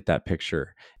 get that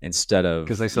picture instead of,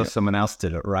 because they saw someone else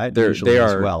did it, right? They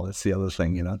are as well. It's the other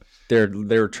thing,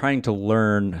 They're trying to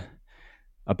learn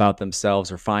about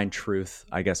themselves or find truth,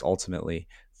 I guess, ultimately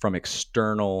from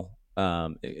external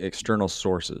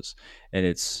sources. And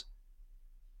it's,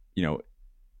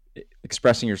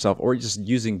 expressing yourself or just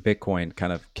using Bitcoin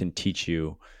kind of can teach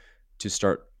you to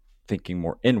start thinking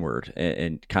more inward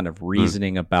and kind of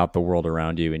reasoning about the world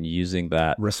around you and using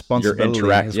that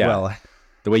responsibility as well.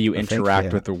 The way you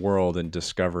interact with the world and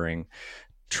discovering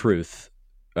truth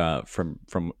from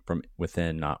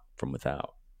within, not from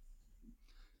without.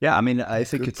 Yeah, I mean, I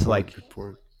think it's like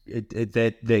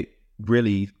that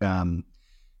really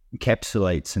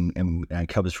encapsulates and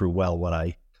covers real well what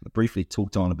I briefly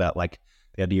talked on about, like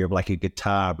the idea of like a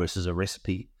guitar versus a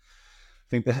recipe. I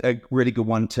think a really good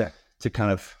one to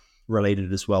kind of relate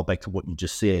it as well back to what you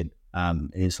just said.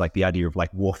 Is like the idea of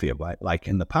like warfare, right? Like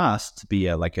in the past, to be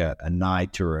a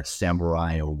knight or a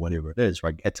samurai or whatever it is,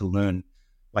 right? You had to learn,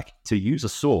 like, to use a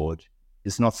sword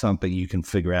is not something you can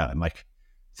figure out in like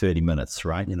 30 minutes,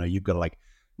 right? You've got to like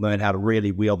learn how to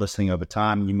really wield this thing over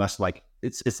time. You must like,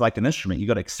 it's like an instrument. You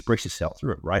got to express yourself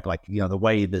through it, right? Like, the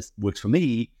way this works for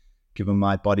me, given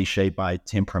my body shape, my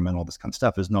temperament, all this kind of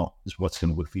stuff is what's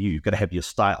going to work for you. You've got to have your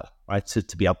style, right?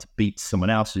 To be able to beat someone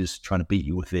else who's trying to beat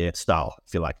you with their style, I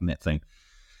feel like, in that thing.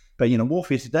 But,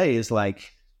 warfare today is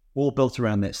like all built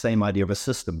around that same idea of a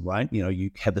system, right?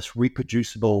 You have this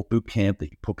reproducible boot camp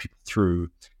that you put people through,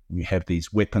 and you have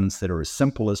these weapons that are as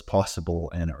simple as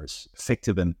possible and are as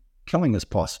effective in killing as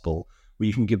possible, where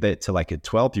you can give that to like a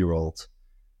 12-year-old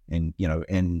and,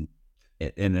 in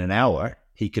an hour,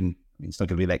 he's not going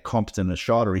to be that competent a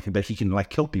shot or anything, but he can like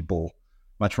kill people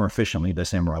much more efficiently than a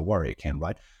samurai warrior can,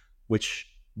 right? Which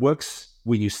works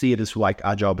when you see it as like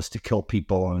our job is to kill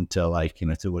people and to like,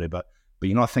 to whatever. But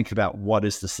you're not thinking about what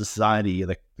is the society,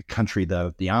 the country,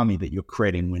 the army that you're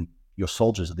creating when your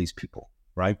soldiers are these people,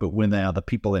 right? But when they are the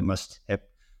people that must have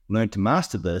learned to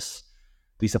master this,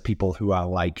 these are people who are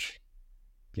like,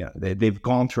 they've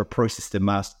gone through a process to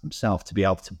master themselves to be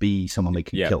able to be someone they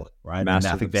can kill it, right? Master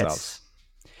and I think themselves.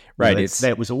 Right.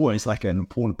 That was always like an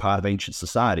important part of ancient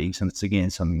societies. And it's,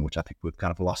 again, something which I think we've kind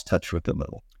of lost touch with a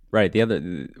little. Right.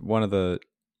 One of the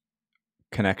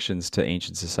connections to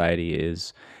ancient society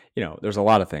is, there's a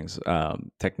lot of things.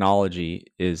 Technology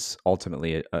is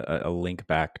ultimately a link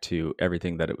back to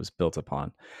everything that it was built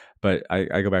upon. But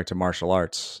I go back to martial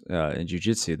arts and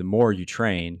jiu-jitsu. The more you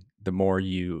train, the more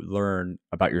you learn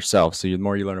about yourself. So the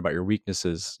more you learn about your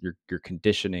weaknesses, your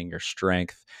conditioning, your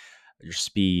strength, your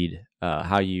speed,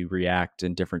 how you react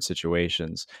in different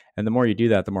situations. And the more you do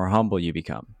that, the more humble you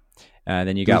become. And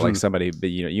then you got like somebody, but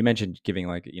you mentioned giving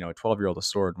like, a 12-year-old a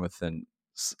sword, and within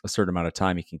a certain amount of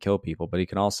time, he can kill people, but he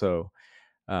can also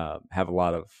have a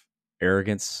lot of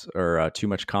arrogance or too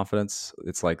much confidence.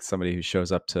 It's like somebody who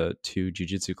shows up to 2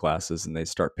 jiu-jitsu classes and they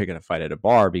start picking a fight at a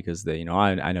bar because they,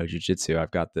 I know jiu-jitsu.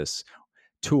 I've got this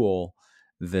tool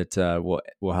that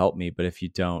will help me. But if you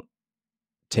don't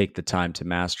take the time to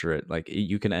master it, like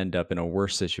you can end up in a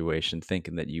worse situation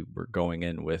thinking that you were going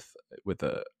in with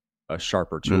a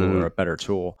sharper tool or a better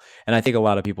tool. And I think a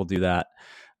lot of people do that.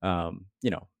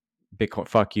 Bitcoin,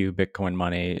 fuck you, Bitcoin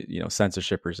money,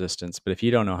 censorship resistance. But if you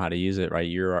don't know how to use it, right,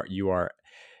 you are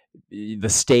the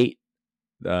state,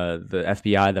 the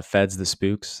FBI, the feds, the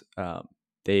spooks.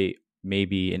 They may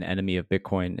be an enemy of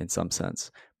Bitcoin in some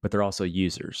sense, but they're also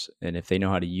users. And if they know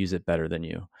how to use it better than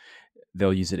you,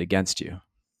 they'll use it against you.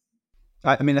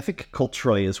 I think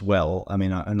culturally as well.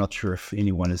 I'm not sure if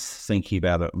anyone is thinking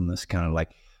about it on this kind of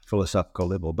like philosophical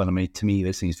level, but to me,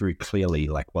 this seems very clearly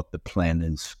like what the plan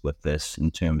is with this in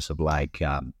terms of like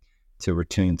to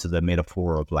return to the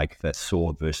metaphor of like the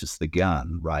sword versus the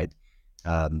gun, right?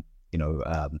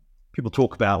 People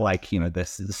talk about like the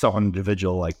sovereign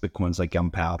individual, like Bitcoin's like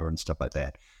gunpowder and stuff like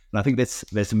that, and I think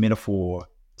that's a metaphor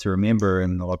to remember,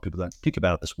 and a lot of people don't think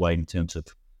about it this way in terms of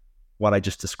what I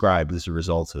just described as a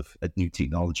result of a new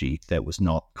technology that was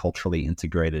not culturally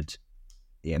integrated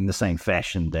in the same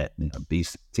fashion that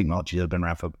these technologies that have been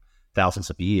around for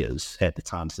thousands of years had the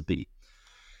times to be.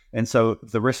 And so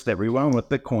the risk that we run with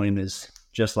Bitcoin is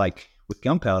just like with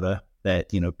gunpowder, that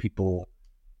people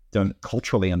don't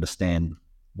culturally understand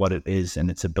what it is and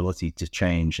its ability to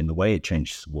change and the way it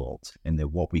changes the world, and that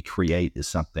what we create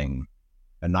is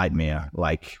a nightmare,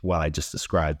 like what I just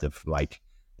described of like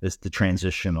is the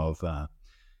transition of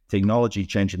technology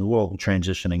changing the world and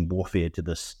transitioning warfare to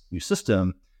this new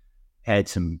system had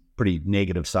some pretty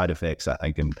negative side effects,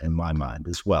 I think, in my mind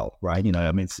as well, right?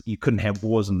 You couldn't have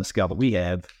wars on the scale that we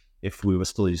have if we were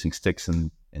still using sticks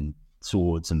and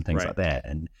swords and things like that.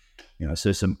 And,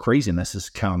 so some craziness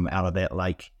has come out of that,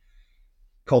 like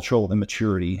cultural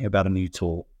immaturity about a new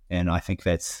tool. And I think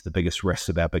that's the biggest risk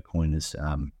about Bitcoin is,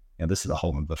 this is a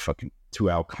whole other fucking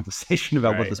 2-hour conversation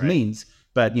about what this means.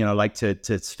 But, like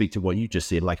to speak to what you just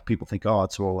said, like people think, oh,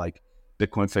 it's all like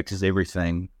Bitcoin fixes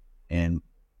everything.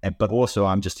 But also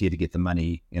I'm just here to get the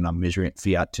money and I'm measuring it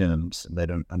fiat terms. And they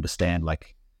don't understand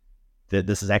like that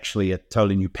this is actually a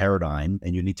totally new paradigm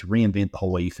and you need to reinvent the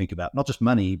whole way you think about not just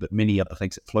money, but many other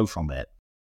things that flow from that.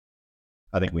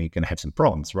 I think we're going to have some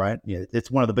problems, right? Yeah,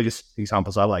 it's one of the biggest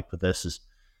examples I like with this is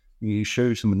you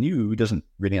show someone new who doesn't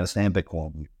really understand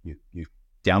Bitcoin. You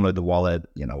download the wallet,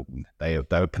 they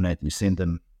open it, you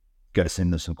go to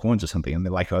send them some coins or something, and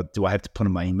they're like, oh, do I have to put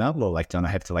in my email, or like, don't I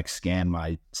have to like scan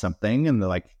my something? And they're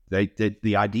like,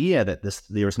 the idea that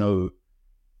there is no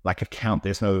like account,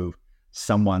 there's no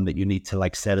someone that you need to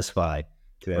like satisfy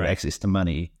to have access to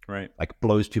money, like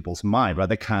blows people's mind, right?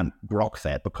 They can't grok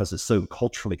that because it's so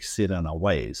culturally set in our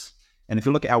ways. And if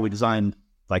you look at how we design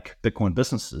like Bitcoin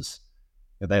businesses,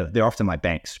 they're often like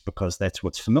banks because that's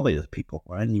what's familiar to people,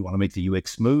 right? And you want to make the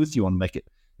UX smooth, you want to make it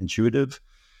intuitive.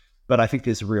 But I think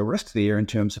there's a real risk there in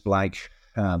terms of like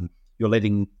you're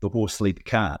letting the horse lead the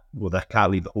cart, or the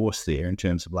cart lead the horse there, in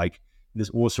terms of like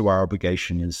there's also our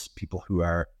obligation as people who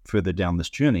are further down this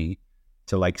journey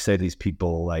to like say to these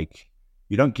people, like,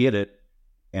 you don't get it,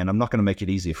 and I'm not going to make it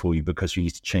easier for you because you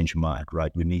need to change your mind,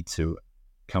 right? You need to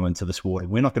come into this water.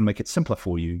 We're not going to make it simpler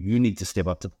for you. You need to step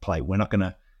up to the plate. We're not going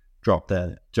to drop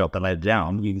the ladder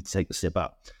down. You need to take the step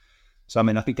up. So,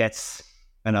 I think that's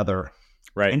another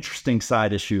interesting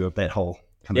side issue of that whole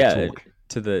kind of talk.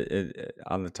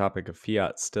 On the topic of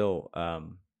fiat still,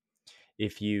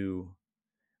 if you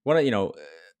want to,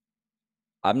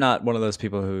 I'm not one of those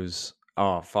people who's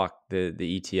oh, fuck the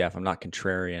ETF. I'm not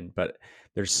contrarian, but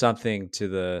there's something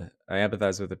to I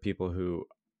empathize with the people who,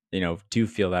 do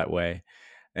feel that way.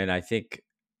 And I think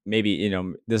maybe,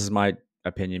 this is my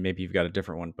opinion. Maybe you've got a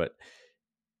different one, but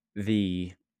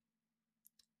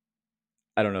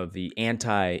I don't know, the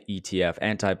anti-ETF,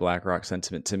 anti-BlackRock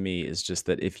sentiment to me is just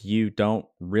that if you don't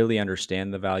really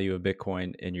understand the value of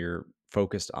Bitcoin and you're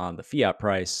focused on the fiat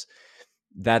price,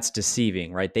 that's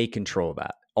deceiving, right? They control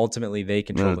that. Ultimately, they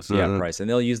control the fiat price, and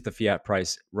they'll use the fiat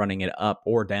price running it up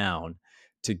or down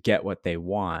to get what they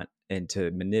want and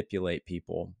to manipulate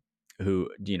people who,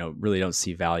 really don't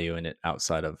see value in it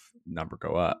outside of number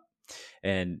go up.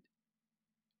 And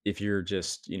if you're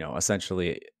just,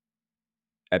 essentially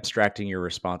abstracting your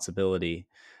responsibility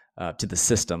to the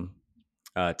system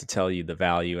to tell you the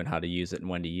value and how to use it and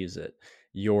when to use it,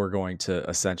 you're going to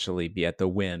essentially be at the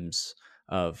whims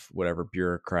of whatever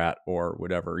bureaucrat or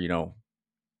whatever,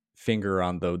 finger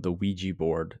on the Ouija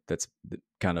board that's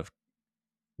kind of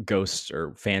ghost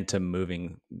or phantom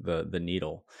moving the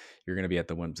needle. You're going to be at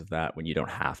the whims of that when you don't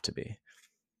have to be.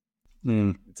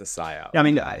 It's a psyop. I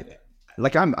mean,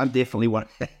 I'm definitely one,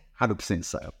 100%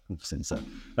 so, 100% so.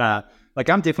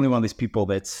 I'm definitely one of these people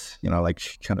that's,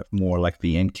 kind of more like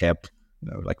the end cap,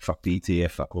 fuck the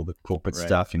ETF, fuck all the corporate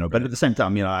stuff, but at the same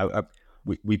time,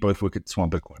 we both work at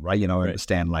Swan Bitcoin, right? I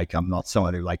understand, I'm not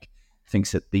someone who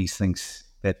thinks that these things,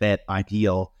 that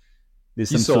ideal, there's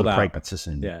some sort of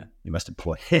pragmatism you must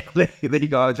employ. There you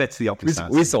go. That's the opposite.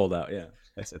 We sold out. Yeah.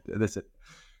 That's it.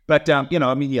 But,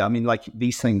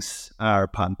 these things are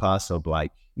part and parcel of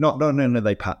not only are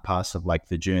they part and parcel of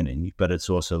the journey, but it's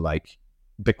also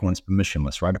Bitcoin's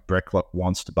permissionless, right? If BlackRock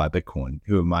wants to buy Bitcoin,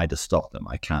 who am I to stop them?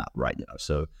 I can't, right?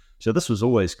 So this was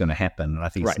always going to happen. And I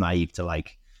think it's naive to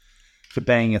for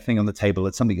banging a thing on the table.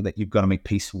 It's something that you've got to make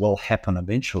peace will happen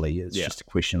eventually. It's just a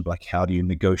question of how do you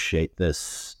negotiate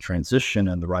this transition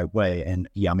in the right way? And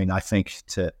I think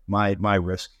to my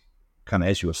risk, kind of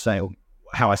as you were saying,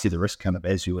 how I see the risk kind of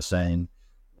as you were saying,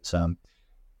 to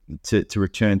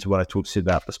return to what I said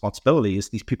about responsibility is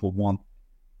these people want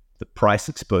the price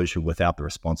exposure without the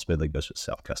responsibility that goes with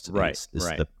self-custody. Is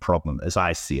the problem, as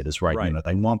I see it, is right.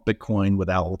 They want Bitcoin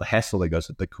without all the hassle that goes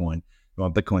with Bitcoin. They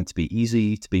want Bitcoin to be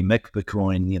easy, to be make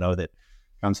Bitcoin, that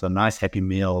comes with a nice happy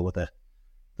meal with the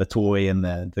toy and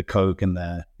the Coke and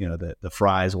the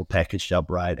fries all packaged up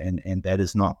right. And that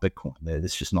is not Bitcoin.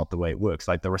 That's just not the way it works.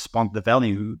 The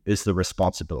value is the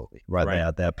responsibility,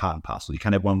 right? They're part and parcel. You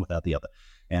can't have one without the other.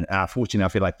 And unfortunately, I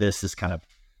feel like this is kind of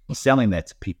selling that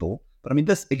to people. But I mean,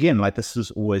 this again, this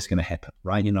is always going to happen,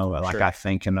 right? Sure. I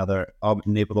think another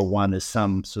inevitable one is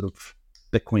some sort of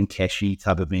Bitcoin cashy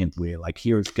type event where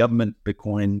here is government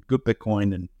Bitcoin, good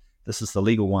Bitcoin, and this is the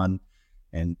legal one.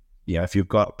 And if you've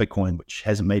got Bitcoin which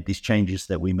hasn't made these changes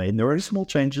that we made, and there are small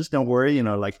changes, don't worry.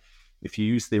 If you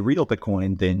use the real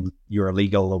Bitcoin, then you're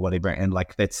illegal or whatever. And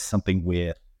that's something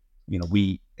where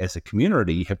we as a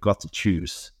community have got to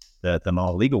choose the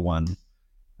non-legal one.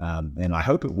 And I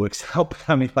hope it works out.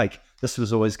 I mean, this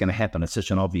was always going to happen. It's such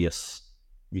an obvious.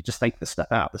 You just take this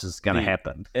stuff out. This is going to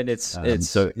happen, and it's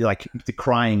so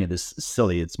decrying it is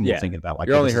silly. It's more thinking about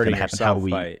you're only hurting yourself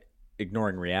by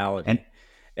ignoring reality,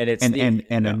 and it's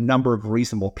a number of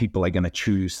reasonable people are going to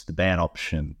choose the bad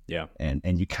option. Yeah,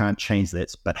 and you can't change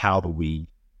that. But how do we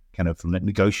kind of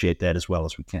negotiate that as well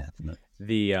as we can?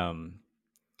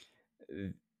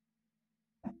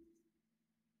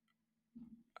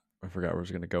 I forgot where I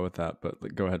was going to go with that,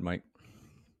 but go ahead, Mike.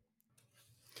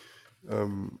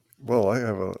 Well, I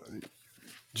have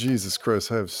Jesus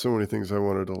Christ, I have so many things I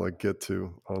wanted to get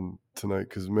to on tonight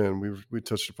because man, we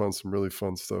touched upon some really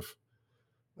fun stuff.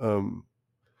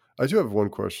 I do have one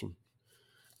question.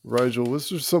 Rigel, was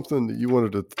there something that you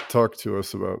wanted to talk to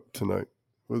us about tonight?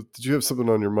 Did you have something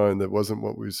on your mind that wasn't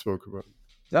what we spoke about?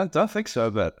 Don't think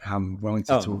so, but I'm willing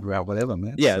to talk about whatever,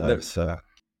 man. Yeah,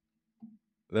 that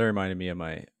reminded me of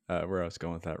my where I was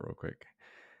going with that real quick.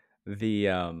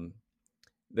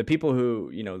 The people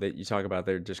who, that you talk about,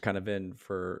 they're just kind of in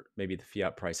for maybe the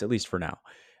fiat price, at least for now.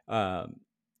 And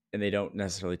they don't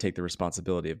necessarily take the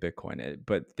responsibility of Bitcoin,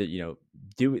 but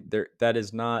that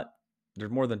is not,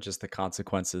 there's more than just the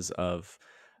consequences of,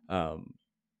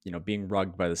 being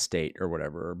rugged by the state or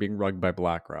whatever, or being rugged by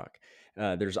BlackRock.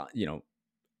 There's,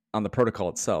 on the protocol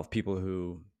itself, people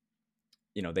who,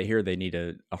 they hear they need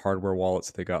a hardware wallet,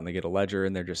 so they go out and they get a ledger,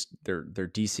 and they're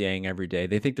DCAing every day.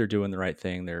 They think they're doing the right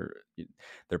thing. They're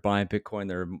buying Bitcoin.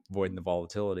 They're avoiding the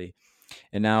volatility.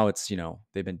 And now it's,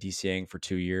 they've been DCAing for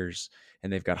 2 years,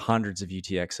 and they've got hundreds of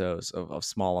UTXOs of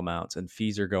small amounts, and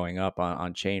fees are going up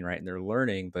on chain, right? And they're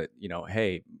learning that,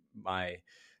 hey,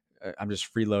 I'm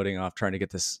just freeloading off trying to get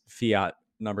this fiat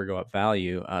number go up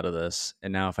value out of this,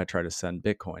 and now if I try to send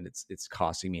Bitcoin, it's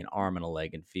costing me an arm and a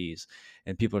leg in fees,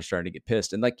 and people are starting to get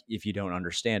pissed. And like, if you don't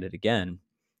understand it, again,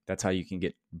 that's how you can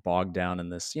get bogged down in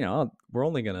this.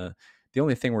 The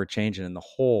only thing we're changing in the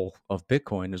whole of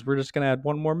Bitcoin is we're just gonna add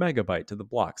one more megabyte to the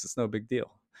blocks. It's no big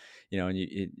deal, and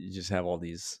you just have all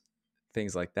these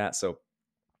things like that. So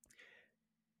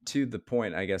to the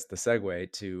point, I guess the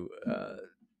segue to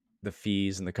the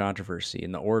fees and the controversy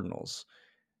and the ordinals.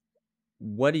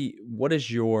 What is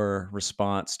your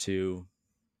response to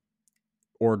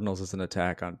ordinals as an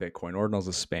attack on Bitcoin, ordinals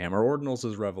as spam, or ordinals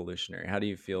as revolutionary? How do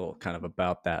you feel kind of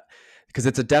about that? Because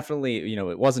it's a definitely,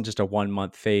 it wasn't just a 1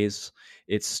 month phase.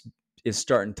 It's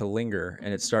starting to linger,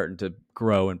 and it's starting to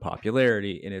grow in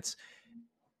popularity, and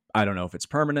I don't know if it's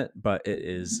permanent, but it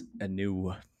is a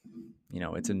new,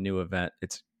 it's a new event.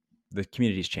 The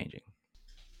community's changing.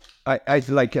 I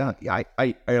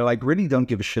really don't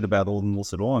give a shit about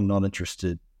ordinals at all. I'm not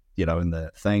interested, in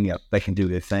the thing. They can do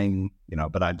their thing,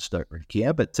 but I just don't really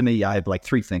care. But to me, I have like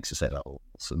three things to say about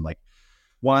ordinals. And like,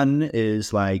 one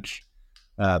is like,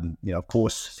 of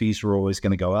course, fees are always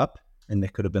going to go up, and there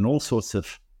could have been all sorts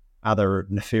of other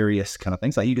nefarious kind of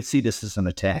things. Like, you could see this as an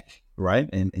attack, right?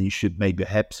 And you should maybe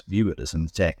perhaps view it as an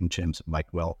attack in terms of like,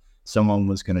 well, someone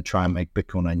was going to try and make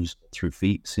Bitcoin unusable through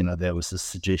fees. There was this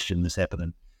suggestion, this happened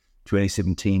in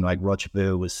 2017, like Roger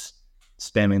Ver was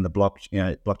spamming the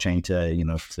blockchain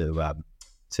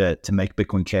to make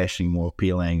Bitcoin caching more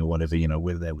appealing or whatever,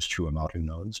 whether that was true or not, who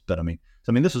knows? But I mean,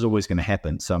 this is always going to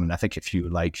happen. So I mean, I think if you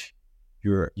like,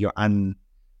 you're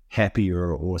unhappy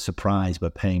or surprised by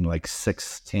paying like $6,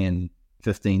 $10,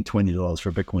 $15, $20 for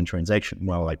a Bitcoin transaction,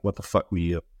 well, like, what the fuck were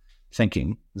you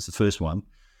thinking? Is the first one.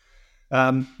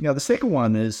 The second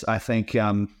one is, I think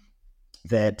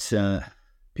that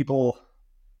people,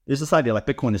 there's this idea like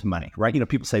Bitcoin is money, right?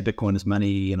 People say Bitcoin is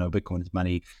money, Bitcoin is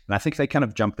money. And I think they kind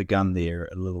of jump the gun there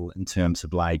a little in terms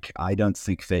of like, I don't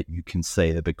think that you can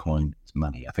say that Bitcoin is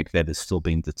money. I think that is still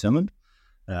being determined.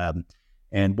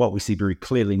 And what we see very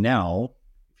clearly now,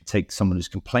 if you take someone who's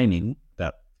complaining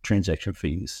about transaction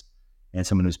fees and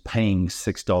someone who's paying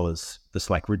 $6, this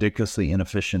like ridiculously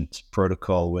inefficient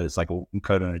protocol where it's like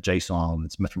encoded in a JSON and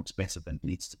it's much more expensive than it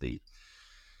needs to be.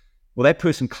 Well, that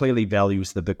person clearly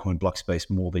values the Bitcoin block space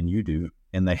more than you do,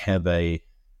 and they have a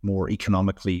more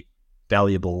economically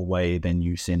valuable way than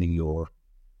you sending your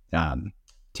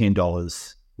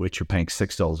 $10, which you're paying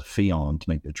 $6 a fee on to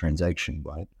make the transaction,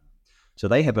 right? So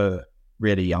they have a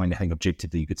really, I think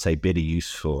objectively you could say better use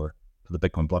for the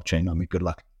Bitcoin blockchain. I mean, good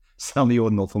luck selling the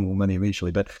ordinal for more money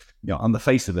eventually, but on the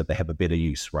face of it, they have a better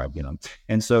use, right?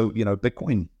 And so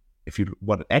Bitcoin,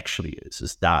 what it actually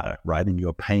is data, right? And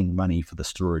you're paying money for the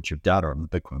storage of data on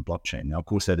the Bitcoin blockchain. Now, of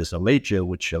course, that is a ledger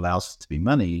which allows it to be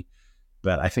money,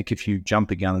 but I think if you jump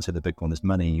the gun into the Bitcoin is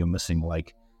money, you're missing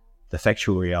like the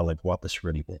factual reality of what this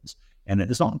really is. And it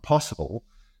is not impossible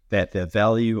that the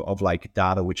value of like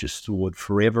data which is stored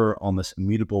forever on this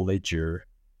immutable ledger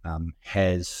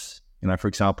has, for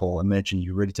example, imagine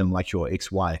you really didn't like your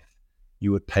ex-wife,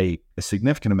 you would pay a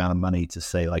significant amount of money to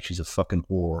say like she's a fucking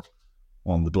whore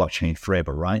on the blockchain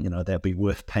forever, right? That'd be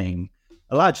worth paying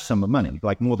a large sum of money,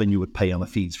 like more than you would pay on the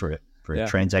fees for a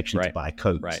transaction to buy a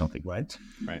Coke or something, right?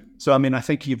 Right. So, I mean, I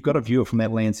think you've got to view it from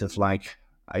that lens of like,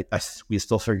 we're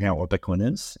still figuring out what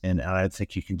Bitcoin is, and I don't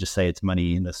think you can just say it's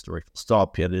money in the story.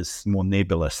 Stop. It is more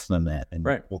nebulous than that, and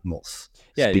ordinals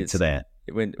speak to that.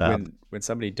 When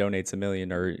somebody donates $1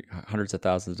 million or hundreds of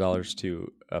thousands of dollars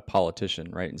to a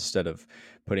politician, right, instead of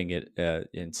putting it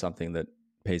in something that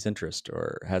pays interest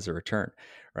or has a return,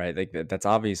 right? Like that's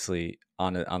obviously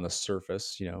on the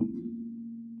surface,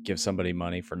 give somebody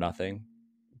money for nothing,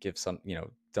 give something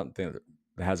that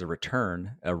has a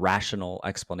return, a rational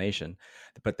explanation,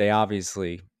 but they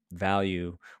obviously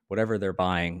value whatever they're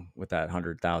buying with that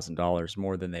 $100,000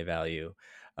 more than they value,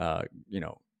 the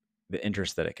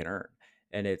interest that it can earn.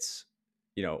 And it's,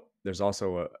 there's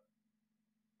also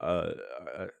a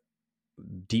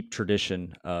deep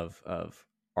tradition of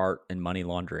art and money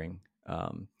laundering.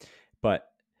 But,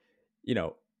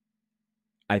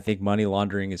 I think money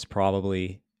laundering is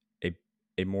probably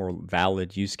a more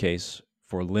valid use case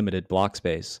for limited block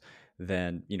space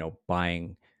than,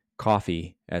 buying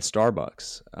coffee at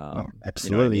Starbucks.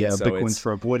 Absolutely. So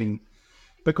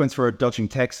Bitcoin's for dodging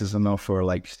taxes and not for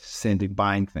like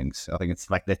buying things. I think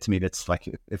it's like that to me. That's like,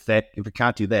 if it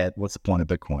can't do that, what's the point of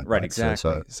Bitcoin? Right.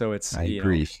 Exactly. So it's, I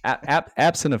agree.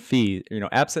 Absent a fee,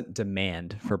 absent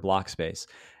demand for block space,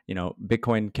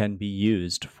 Bitcoin can be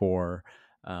used for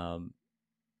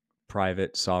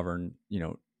private sovereign,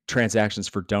 transactions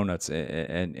for donuts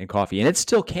and coffee, and it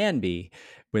still can be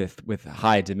with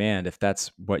high demand if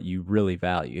that's what you really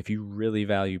value. If you really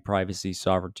value privacy,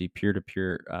 sovereignty,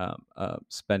 peer-to-peer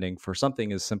spending for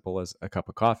something as simple as a cup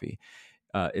of coffee,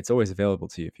 it's always available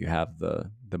to you if you have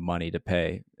the money to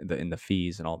pay in the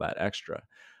fees and all that extra.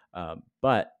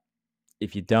 But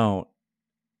if you don't,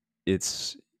 it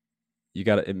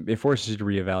forces you to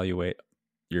reevaluate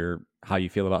how you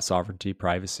feel about sovereignty,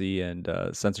 privacy, and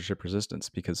censorship resistance,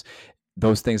 because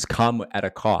those things come at a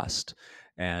cost,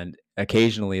 and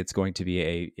occasionally it's going to be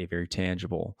a very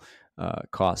tangible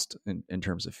cost in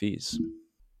terms of fees.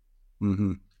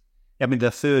 Mm-hmm. I mean,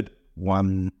 the third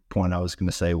one point I was going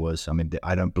to say was, I mean,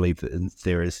 I don't believe that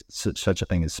there is such a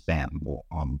thing as spam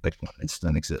on Bitcoin. It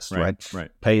doesn't exist, right?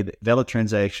 Right. Pay the valid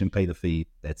transaction, pay the fee.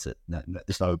 That's it.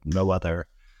 There's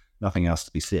nothing else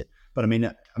to be said. But I mean,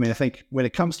 I think when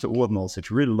it comes to ordinals, if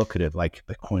you really look at it, like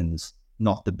Bitcoin's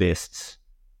not the best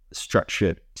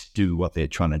structure to do what they're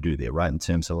trying to do there, right? In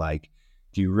terms of like,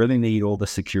 do you really need all the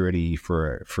security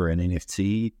for an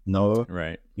NFT? No.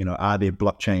 Right. Are there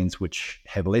blockchains which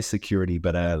have less security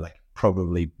but are like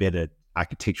probably better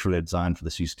architecturally designed for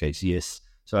this use case? Yes.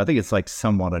 So I think it's like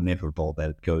somewhat inevitable that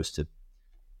it goes to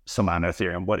Solana,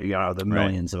 Ethereum, the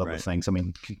millions of other things. I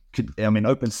mean,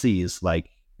 OpenSea is like,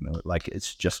 like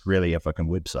it's just really a fucking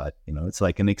website. It's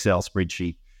like an Excel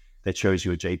spreadsheet that shows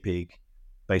you a JPEG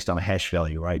based on a hash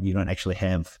value, right? You don't actually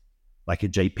have like a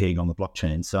JPEG on the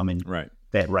blockchain. So I mean,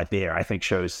 that right there, I think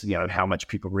shows how much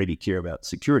people really care about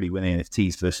security with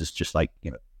NFTs versus just like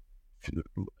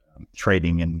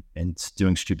trading and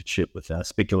doing stupid shit with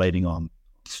speculating on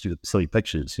silly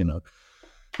pictures.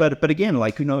 But again,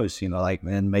 like who knows?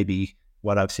 And maybe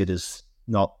what I've said is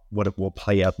not what it will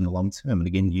play out in the long term. And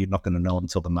again, you're not going to know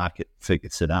until the market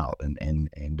figures it out and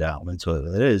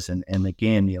until it is. And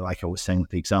again, like I was saying with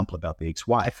the example about the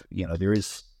ex-wife, there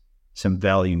is some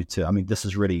value to, I mean, this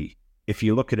is really, if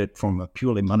you look at it from a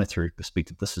purely monetary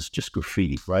perspective, this is just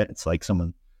graffiti, right? It's like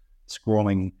someone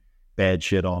scrawling bad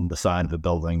shit on the side of a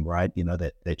building, right?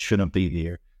 That shouldn't be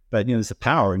there. But, there's a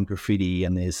power in graffiti,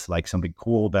 and there's like something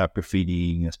cool about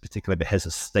graffiti, particularly if it has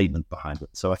a statement behind it.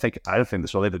 So I don't think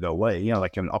this will ever go away.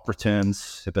 Like opera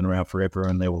terms have been around forever,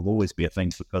 and there will always be a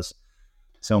thing because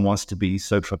someone wants to be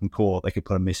so fucking cool, they could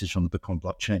put a message on the Bitcoin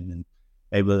blockchain, and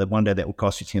maybe one day that will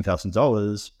cost you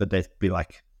 $10,000, but that'd be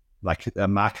like a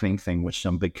marketing thing, which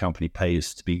some big company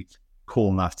pays to be cool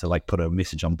enough to like put a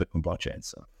message on Bitcoin blockchain.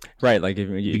 So right, like if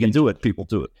you can do it, people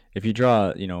do it. If you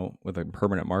draw, with a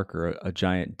permanent marker, a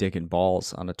giant dick and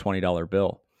balls on a $20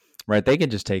 bill, right? They can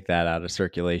just take that out of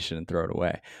circulation and throw it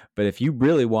away. But if you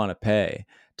really want to pay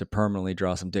to permanently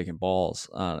draw some dick and balls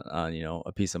on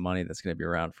a piece of money that's going to be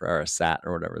around forever, a SAT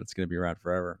or whatever that's going to be around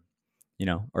forever,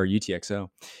 or UTXO,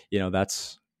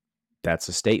 that's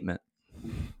a statement.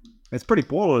 It's pretty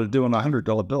baller to do on a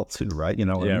 $100 bill too, right? I mean?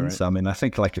 Right. So I mean, I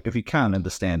think like if you can't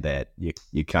understand that,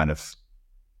 you kind of,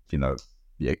 you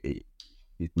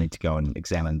need to go and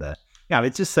examine that. Yeah,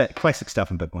 it's just that classic stuff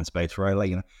in Bitcoin space, right?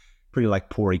 Like pretty like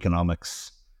poor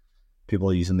economics. People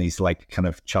are using these like kind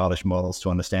of childish models to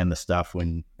understand the stuff.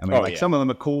 When some of them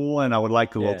are cool, and I would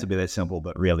like the world to be that simple,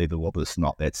 but really the world is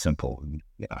not that simple. And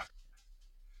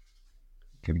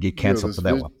can get canceled for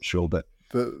that one, sure, but.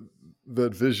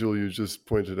 That visual you just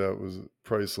pointed out was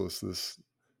priceless. This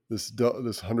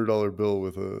 $100 bill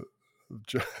with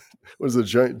a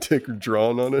giant dick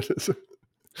drawn on it.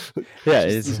 Yeah,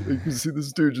 you can see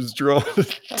this dude just drawing a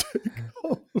dick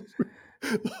all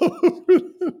over.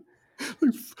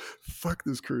 Like, fuck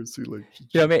this currency. Like,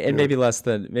 maybe less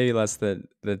than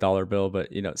the dollar bill, but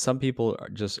some people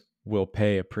will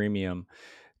pay a premium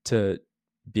to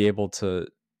be able to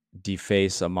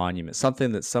deface a monument,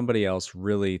 something that somebody else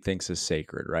really thinks is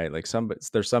sacred, right? Like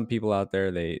there's some people out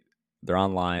there, they're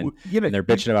online and they're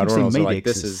bitching about ordinals. Like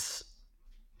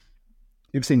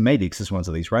you've seen Madix as one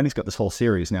of these, right? He's got this whole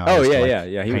series now. Oh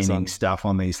yeah. He was painting stuff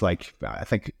on these, like I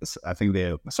think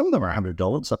they're, some of them are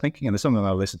 $100. I think some of them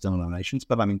are lesser denominations,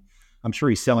 but I mean, I'm sure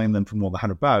he's selling them for more than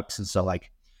 $100, and so like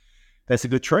that's a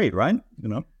good trade, right?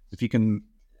 If you can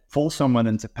fool someone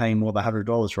into paying more than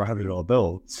 $100 for a $100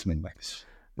 bill, I mean, like.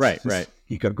 Right.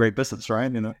 You got a great business, right?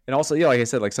 And also, like I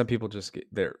said, like some people just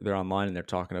they're online and they're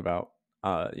talking about,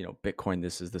 Bitcoin.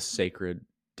 This is the sacred,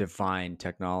 divine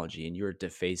technology, and you're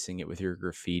defacing it with your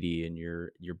graffiti and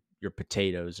your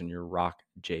potatoes and your rock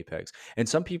JPEGs. And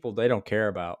some people, they don't care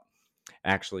about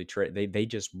actually trade.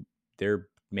 They're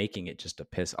making it just to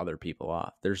piss other people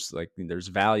off. There's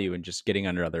value in just getting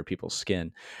under other people's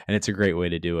skin, and it's a great way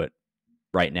to do it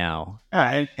right now.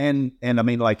 And I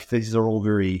mean, like these are all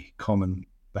very common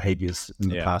behaviors in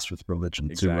the past with religion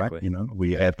too, right?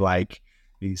 We had like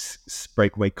these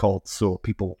breakaway cults or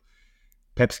people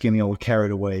perhaps getting a little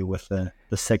carried away with the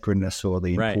sacredness or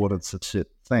the importance of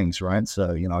certain things, right?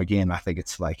 So, again, I think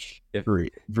it's like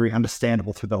very, very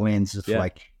understandable through the lens of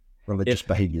like religious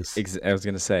behaviors. I was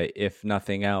going to say, if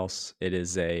nothing else, it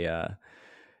is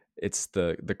it's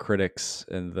the critics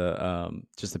and the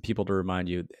just the people to remind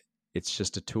you it's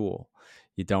just a tool.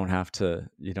 You don't have to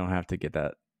get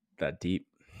that deep.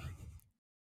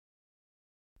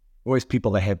 Always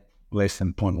people that have less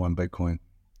than 0.1 Bitcoin.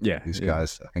 Yeah, these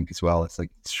guys, I think as well. It's like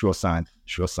sure sign.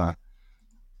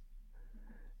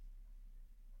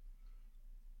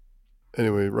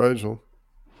 Anyway, Rigel,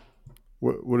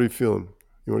 what are you feeling?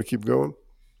 You want to keep going?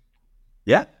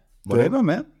 Yeah, whatever,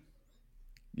 man.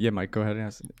 Yeah, Mike, go ahead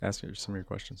and ask some of your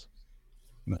questions.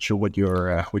 I'm not sure what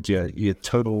your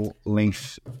total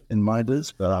length in mind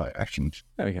is, but I can.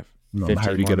 Yeah, we have. How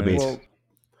are you going to be? Well,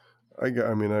 I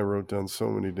wrote down so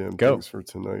many damn things for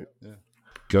tonight. Yeah.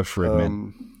 Go for it,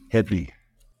 man. Hit me.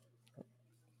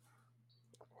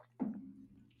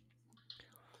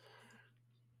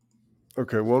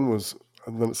 Okay, one was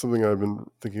something I've been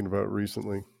thinking about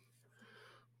recently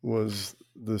was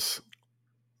this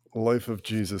life of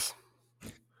Jesus.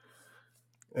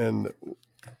 And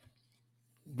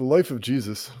the life of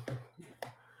Jesus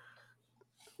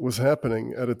was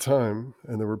happening at a time,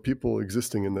 and there were people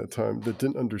existing in that time that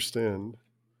didn't understand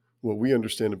what we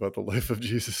understand about the life of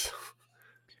Jesus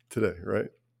today, right?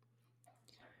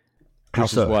 How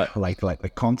so? What? Like the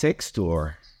context,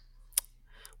 or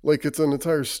like it's an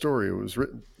entire story. It was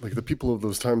written like the people of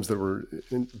those times that were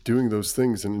doing those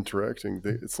things and interacting.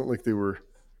 It's not like they were.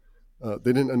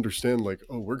 They didn't understand like,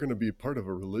 oh, we're going to be a part of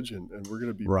a religion, and we're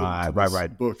going to be right.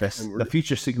 Book, the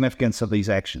future significance of these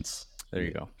actions. There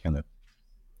you go. Kind of.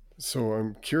 So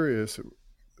I'm curious.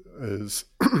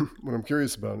 What I'm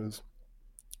curious about is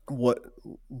what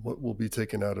will be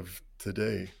taken out of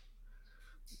today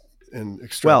and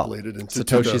extrapolated into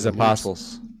Satoshi's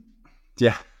apostles.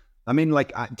 Yeah, I mean,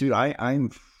 like, I'm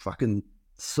fucking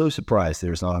so surprised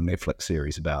there's not a Netflix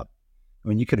series about. I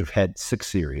mean, you could have had 6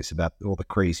 series about all the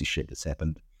crazy shit that's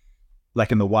happened,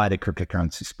 like in the wider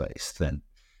cryptocurrency space, then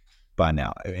by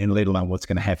now, and let alone what's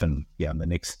going to happen, in the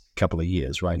next couple of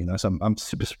years, right? So I'm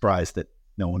super surprised that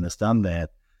no one has done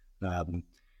that.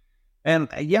 And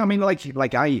I mean,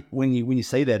 when you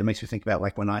say that, it makes me think about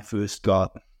like when I first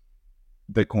got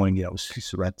Bitcoin. It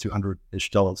was around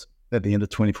 $200-ish at the end of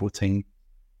 2014,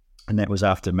 and that was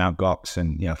after Mt. Gox,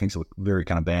 and things looked very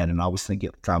kind of bad. And I was thinking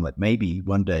at the time, like maybe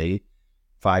one day,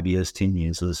 5 years, 10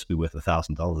 years, this will be worth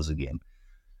 $1,000 again.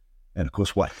 And of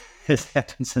course, what has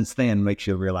happened since then makes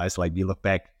you realize, like, you look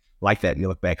back like that, and you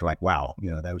look back like, wow,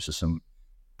 that was just some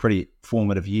pretty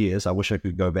formative years. I wish I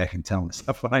could go back and tell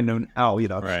myself what I know now,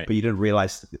 right. But you didn't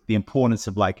realize the importance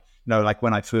of like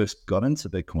when I first got into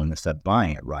Bitcoin and started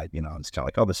buying it, right? It's kind of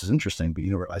like, oh, this is interesting, but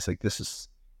you don't realize like this is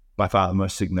by far the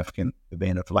most significant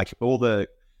event of like all the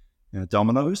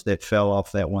dominoes that fell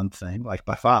off that one thing, like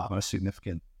by far the most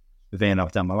significant event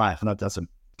I've done in my life. And I've done some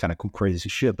kind of cool, crazy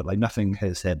shit, but like nothing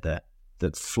has had that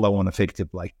flow-on effect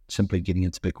of like simply getting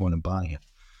into Bitcoin and buying it.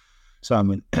 So I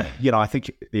mean, I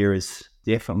think there is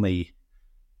definitely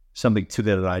something to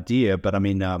that idea, but I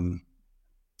mean,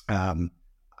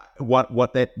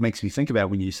 what that makes me think about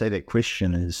when you say that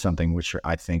question is something which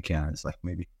I think is like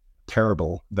maybe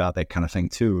terrible about that kind of thing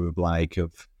too, of like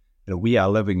we are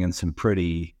living in some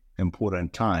pretty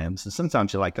important times, and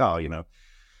sometimes you're like, oh,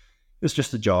 it's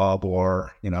just a job,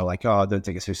 or like, oh, don't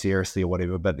take it so seriously or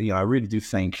whatever. But I really do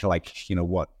think like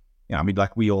I mean,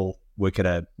 like we all work at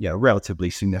a relatively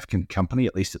significant company,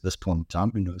 at least at this point in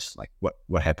time. Who knows like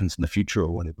what happens in the future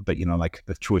or whatever, but like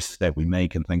the choices that we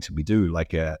make and things that we do,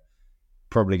 like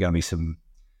probably going to be some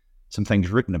things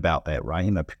written about that, right?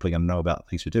 People are going to know about the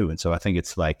things we do. And so I think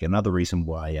it's like another reason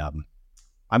why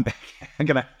I'm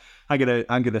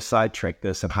gonna sidetrack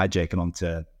this and hijack it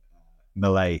onto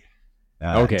Malay.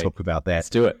 Okay, talk about that. Let's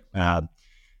do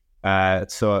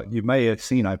it. So you may have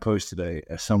seen I posted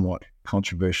a somewhat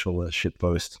controversial shit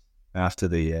post after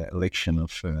the election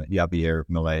of Javier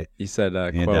Milei. He said,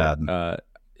 quote,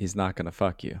 he's not going to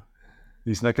fuck you.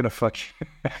 He's not going to fuck you.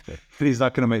 He's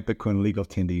not going to make Bitcoin legal,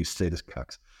 tender use status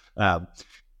cucks.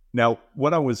 Now,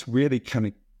 what I was really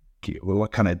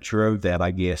what kind of drove that,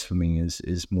 I guess, for me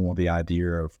is more the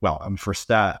idea of, for a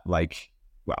start,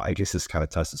 I guess this kind of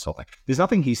touches itself. Like, there's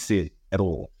nothing he said at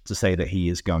all to say that he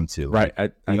is going to. Right.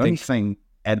 The only thing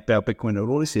about Bitcoin,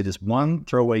 all he said is one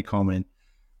throwaway comment,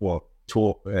 or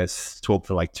talk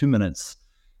for like 2 minutes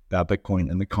about Bitcoin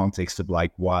in the context of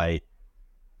like why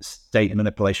state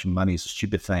manipulation money is a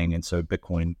stupid thing, and so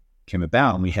Bitcoin came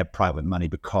about, and we have private money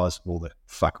because of all the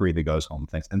fuckery that goes on with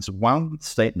things. And it's one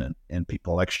statement, and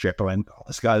people extrapolate,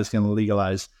 this guy is going to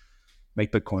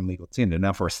make Bitcoin legal tender.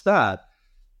 Now, for a start,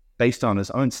 based on his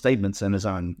own statements and his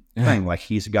own thing, like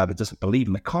he's a guy that doesn't believe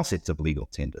in the concept of legal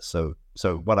tender. So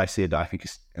what I said, I think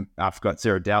I've got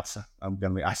zero doubts.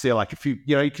 I see like a few,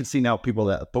 you can see now people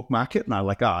that bookmark it, and I'm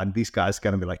like, and these guys are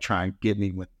going to be like trying to get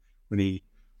me when they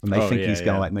think he's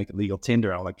going to like make it legal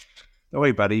tender. I'm like, don't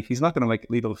worry, buddy, he's not going to make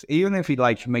it legal. Even if he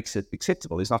like makes it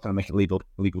acceptable, he's not going to make it legal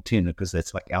tender because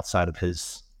that's like outside of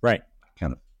his right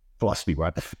kind of philosophy,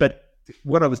 right? But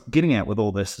what I was getting at with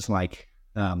all this is like,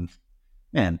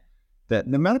 man, that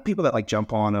the amount of people that like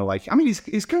jump on are like, I mean,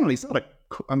 he's currently, he's not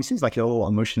he seems like a little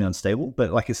emotionally unstable,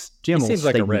 but like his general statements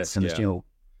like a risk, and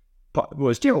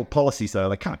his general policies are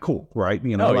like kind of cool, right?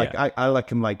 I like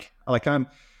him, I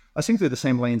think through the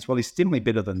same lanes. Well, he's definitely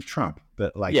better than Trump,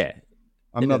 but like,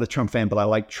 I'm not a Trump fan, but I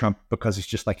like Trump because it's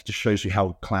just like, it just shows you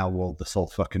how cloud world this whole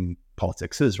fucking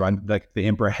politics is, right? Like the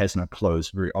emperor has no clothes,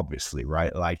 very obviously,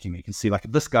 right? Like, you can see like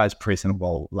if this guy's president,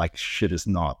 well, like shit is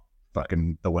not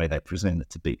fucking the way they present it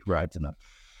to be, right?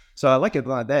 So I like it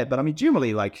like that. But I mean,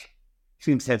 generally, like, he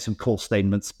seems to have some cool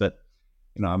statements, but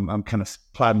I'm kind of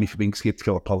pardon me for being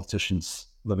skeptical of politicians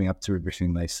living up to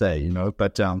everything they say,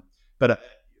 But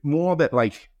more that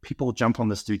like people jump on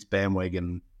this dude's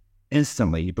bandwagon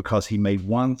instantly because he made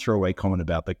one throwaway comment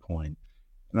about Bitcoin,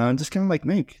 and I'm just kind of like,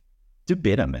 Nick, do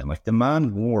better, man. Like,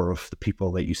 demand more of the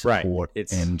people that you support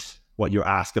and what you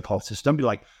ask a politician. Don't be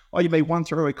like, oh, you made one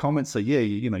throwaway comment, so yeah,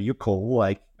 you're cool.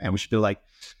 Like, and we should be like,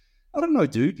 I don't know,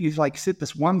 dude. You've like said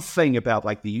this one thing about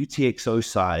like the UTXO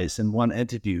size in one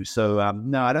interview. So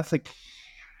no, I don't think.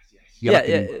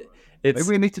 Maybe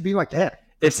we need to be like that.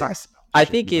 I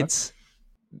think it's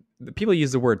people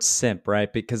use the word simp,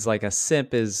 right? Because like a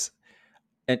simp is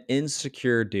an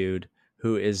insecure dude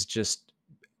who is just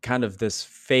kind of this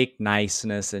fake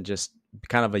niceness and just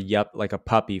kind of like a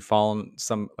puppy following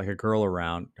like a girl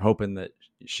around, hoping that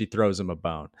she throws him a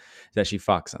bone, that she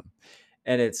fucks him.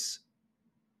 And it's,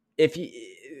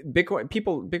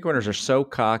 Bitcoiners are so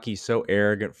cocky, so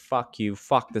arrogant. Fuck you,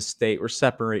 fuck the state. We're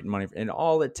separating money, and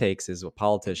all it takes is a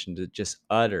politician to just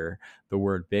utter the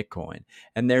word Bitcoin,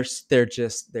 and they're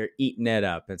eating it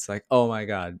up. It's like, oh my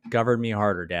god, govern me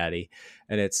harder, daddy.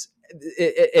 And it's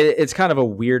kind of a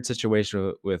weird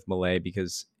situation with Malay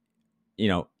because,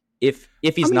 if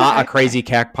he's not a crazy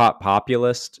crackpot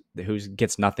populist who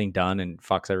gets nothing done and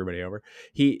fucks everybody over,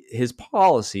 his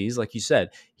policies, like you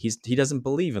said, he doesn't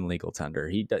believe in legal tender.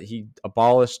 He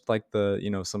abolished like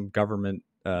some government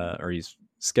or he's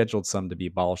scheduled some to be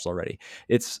abolished already.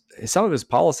 It's some of his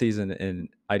policies and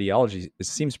ideologies. It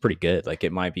seems pretty good. Like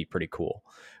it might be pretty cool,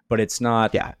 but it's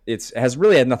not. Yeah, it has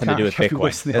really had nothing to do with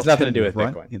Bitcoin. It has nothing to do with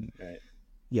Bitcoin. Right?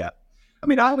 Yeah. I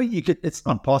mean, it's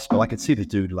not possible. I could see the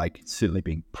dude like certainly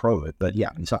being pro it, but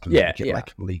he's not going to get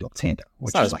like legal tender,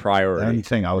 which is like priority. The only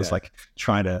thing I was like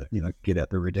trying to get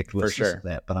at the ridiculousness of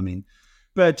that. But I mean,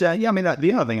 the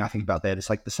other thing I think about that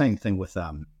is like the same thing with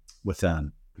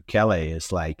Bukele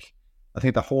is like, I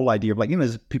think the whole idea of like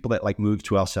there's people that like move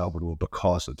to El Salvador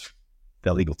because of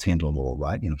the legal tender law,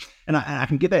 right? And I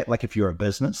can get that like if you're a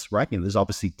business, right? There's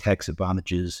obviously tax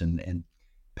advantages and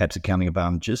perhaps accounting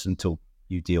advantages until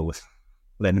you deal with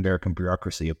Latin American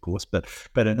bureaucracy, of course, but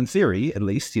in theory, at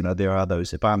least, there are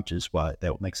those advantages why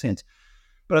that would make sense.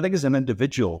 But I think as an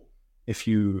individual, if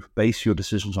you base your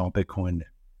decisions on Bitcoin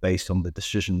based on the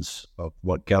decisions of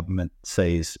what government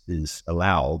says is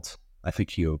allowed, I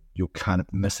think you're kind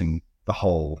of missing the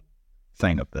whole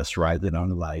thing of this, right?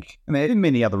 Like, I mean, and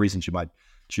many other reasons you might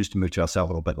choose to move to El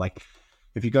Salvador, but like,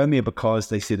 if you go there because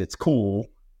they said it's cool,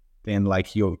 then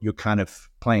like you're kind of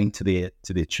playing to their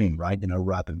tune, right?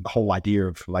 Rather than the whole idea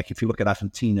of like, if you look at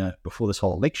Argentina before this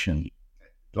whole election,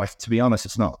 like, to be honest,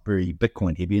 it's not very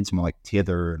Bitcoin heavy. It's more like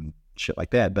Tether and shit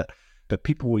like that. But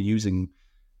people were using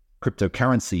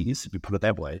cryptocurrencies, if you put it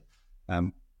that way,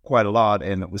 quite a lot.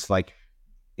 And it was like,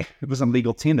 it was on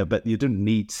legal tender, but you didn't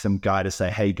need some guy to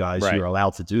say, hey guys, You're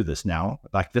allowed to do this now.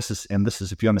 Like this is,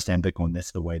 if you understand Bitcoin,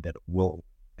 that's the way that it will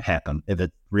happen if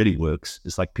it really works.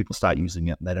 It's like people start using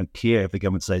it and they don't care if the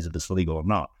government says if it's legal or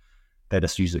not. They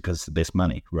just use it because it's the best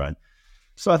money, right?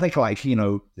 So I think like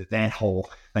that whole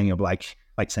thing of like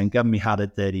saying govern me harder,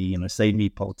 daddy, save me,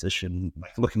 politician,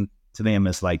 like looking to them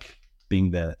as like being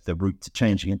the route to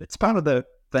changing it. It's part of the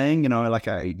thing, like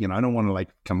I don't want to like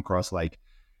come across like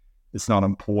it's not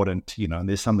important, and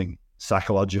there's something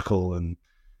psychological and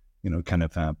kind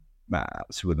of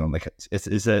like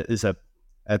it's a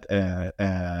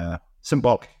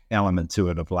symbolic element to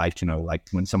it of like, like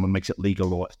when someone makes it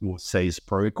legal or says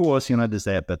pro, of course, there's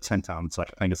that, but at the same time, it's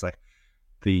like, I think it's like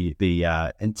the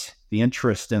the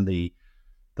interest and the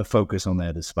focus on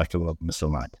that is like a little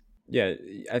misaligned. Yeah,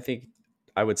 I think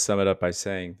I would sum it up by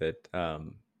saying that,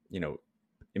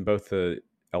 in both the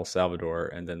El Salvador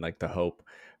and then like the hope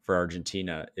for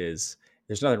Argentina is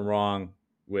there's nothing wrong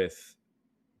with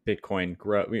Bitcoin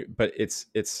grow, but it's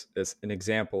an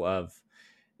example of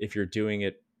if you're doing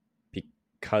it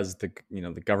because the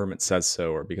government says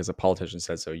so or because a politician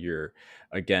says so, you're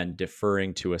again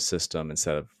deferring to a system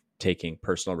instead of taking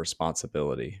personal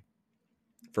responsibility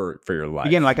for your life.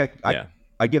 Again, like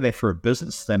I get that for a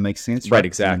business that makes sense, right?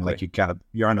 Exactly. Like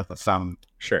you're under the thumb,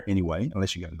 sure. Anyway,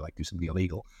 unless you go to like do something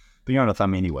illegal, but you're under the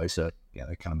thumb anyway. So yeah,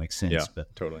 that kind of makes sense. Yeah,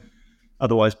 but totally.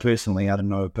 Otherwise, personally, I don't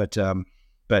know. But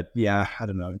yeah, I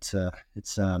don't know.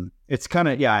 It's kind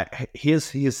of, yeah.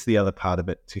 Here's the other part of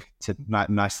it to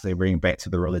nicely bring back to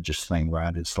the religious thing,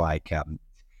 right? It's like,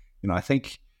 I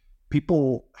think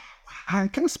people, I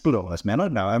kind of split on this, man. I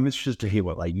don't know. I'm interested to hear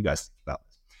what like you guys think about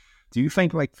this. Do you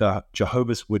think like the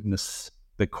Jehovah's Witness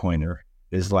Bitcoiner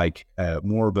is like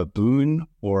more of a boon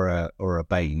or a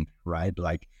bane, right?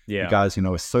 Like, you guys,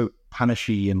 are so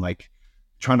punishy and like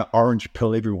trying to orange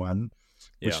pill everyone,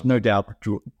 which no doubt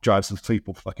drives some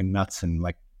people fucking nuts and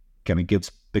like kind of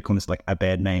gives Bitcoiners like a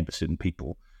bad name to certain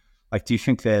people. Like, do you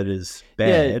think that is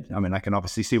bad? Yeah. I mean, I can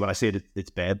obviously see when I said it's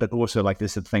bad, but also like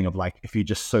there's a thing of like, if you're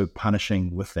just so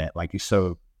punishing with that, like you're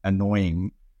so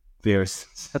annoying, there's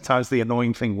sometimes the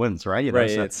annoying thing wins, right? Right.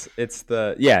 So, it's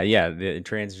the the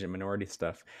intransigent minority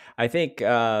stuff. I think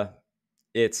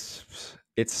it's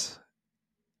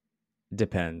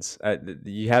depends.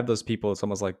 You have those people. It's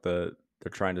almost like they're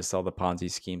trying to sell the Ponzi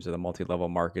schemes or the multi-level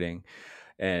marketing,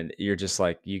 and you're just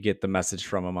like, you get the message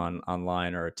from them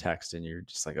online or a text, and you're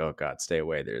just like, oh God, stay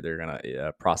away. They're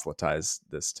gonna proselytize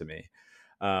this to me.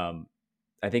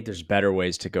 I think there's better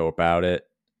ways to go about it.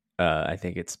 I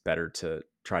think it's better to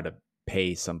try to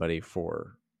pay somebody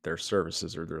for their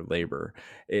services or their labor,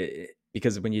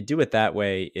 because when you do it that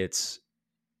way,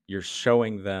 you're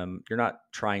showing them, you're not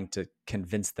trying to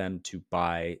convince them to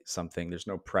buy something. There's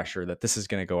no pressure that this is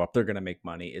going to go up, they're going to make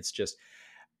money. It's just,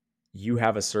 you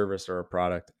have a service or a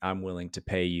product, I'm willing to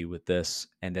pay you with this.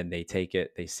 And then they take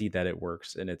it, they see that it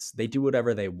works, and they do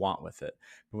whatever they want with it.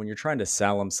 But when you're trying to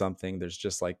sell them something, there's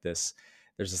just like there's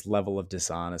this level of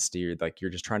dishonesty. Like,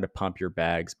 you're just trying to pump your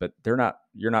bags, but you're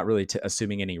not really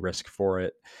assuming any risk for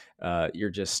it. You're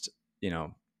just,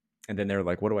 and then they're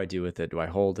like, what do I do with it? Do I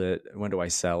hold it? When do I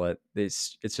sell it?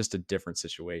 It's just a different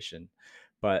situation.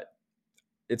 But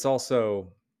it's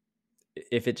also,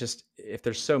 if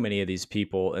there's so many of these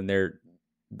people and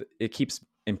it keeps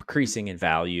increasing in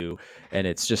value, and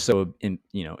it's just so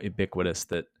ubiquitous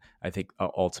that I think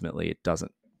ultimately it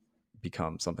doesn't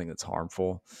become something that's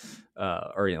harmful,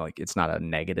 or like it's not a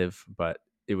negative, but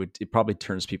it probably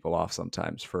turns people off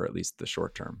sometimes for at least the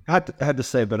short term. I had to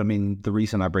say, but I mean, the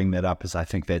reason I bring that up is I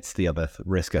think that's the other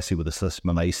risk I see with this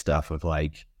Malay stuff of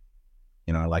like,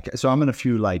 so I'm in a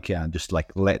few like just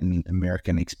like Latin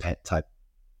American expat type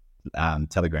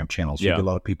Telegram channels. You get a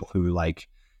lot of people who like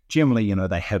generally,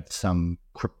 they have some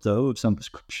crypto of some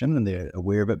description and they're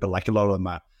aware of it, but like a lot of them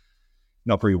are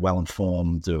not very well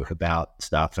informed about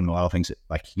stuff, and a lot of things that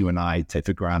like you and I take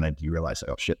for granted, you realize,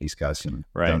 oh shit, these guys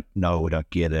don't know or don't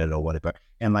get it or whatever.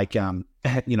 And like, you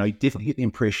definitely get the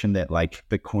impression that like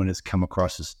Bitcoin has come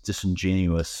across as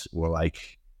disingenuous, or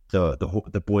like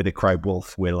the boy that cried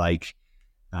wolf, where like,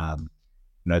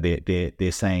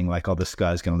 they're saying like, oh, this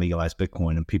guy's going to legalize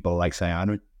Bitcoin, and people are like saying, I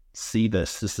don't see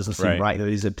this doesn't seem right.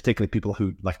 These are particularly people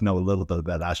who like know a little bit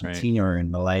about Argentina and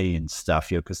Malay and stuff,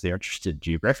 because they're interested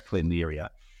geographically in the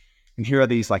area. And here are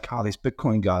these like, these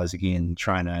Bitcoin guys again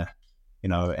trying to,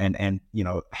 and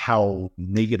how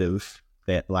negative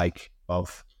that like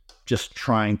of just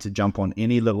trying to jump on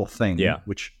any little thing,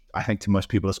 which I think to most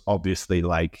people is obviously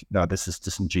like, no, this is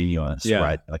disingenuous,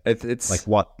 right? Like it's like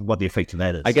what the effect of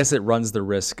that is. I guess it runs the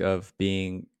risk of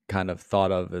being kind of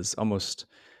thought of as almost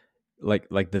like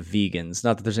the vegans.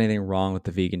 Not that there's anything wrong with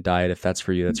the vegan diet. If that's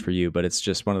for you, that's for you. But it's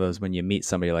just one of those, when you meet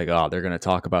somebody like, oh, they're going to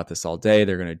talk about this all day.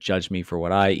 They're going to judge me for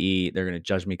what I eat. They're going to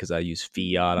judge me because I use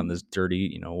fiat on this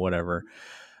dirty, whatever,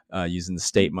 using the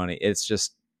state money. It's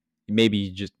just,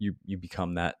 maybe you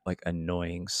become that like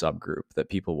annoying subgroup that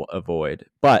people will avoid.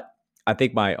 But I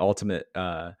think my ultimate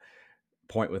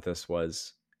point with this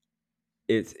was,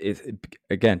 it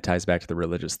again ties back to the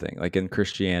religious thing. Like in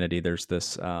Christianity, there's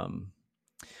this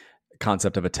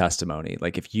concept of a testimony.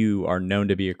 Like if you are known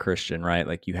to be a Christian, right,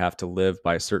 like you have to live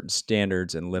by certain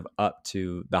standards and live up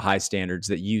to the high standards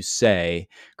that you say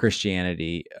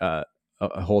Christianity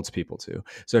holds people to.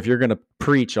 So if you're going to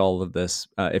preach all of this,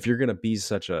 if you're going to be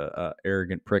such a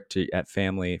arrogant prick at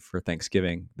family for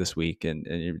Thanksgiving this week, and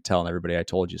you're telling everybody I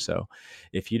told you so,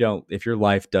 if your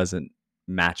life doesn't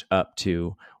match up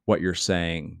to what you're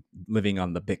saying, living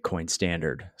on the Bitcoin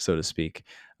standard, so to speak,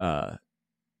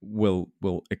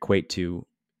 will equate to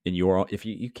if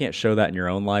you can't show that in your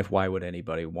own life, why would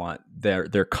anybody want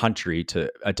their country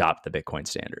to adopt the Bitcoin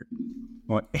standard?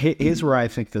 Well, here's where I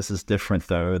think this is different,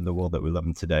 though, in the world that we live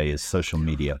in today is social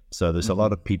media. So there's a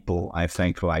lot of people, I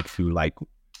think, who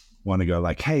want to go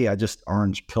hey, I just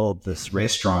orange pilled this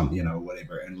restaurant,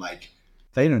 whatever. And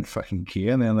they don't fucking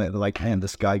care. And they're like, man,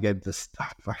 this guy gave this,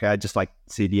 I just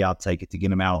CD, I'll take it to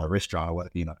get him out of the restaurant or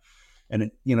whatever,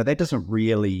 And, that doesn't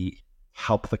really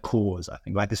help the cause, I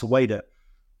think. There's a way to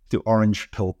orange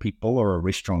pill people or a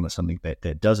restaurant or something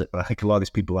that does it. But I think a lot of these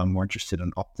people are more interested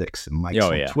in optics and likes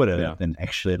on Twitter than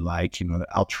actually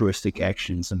altruistic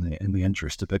actions in the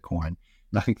interest of Bitcoin.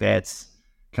 And I think that's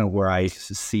kind of where I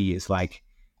see is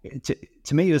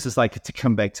to me, this is to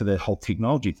come back to the whole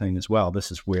technology thing as well.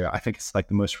 This is where I think it's the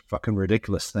most fucking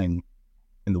ridiculous thing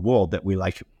in the world that we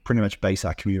pretty much base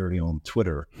our community on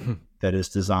Twitter that is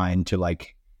designed to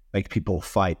make people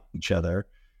fight each other,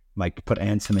 put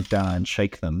ants in a jar and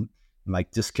shake them, and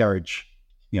discourage,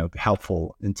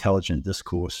 helpful, intelligent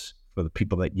discourse for the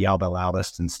people that yell the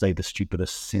loudest and say the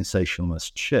stupidest,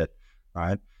 sensationalist shit,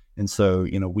 right? And so,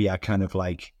 we are kind of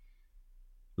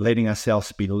letting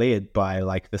ourselves be led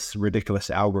by this ridiculous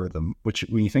algorithm, which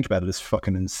when you think about it is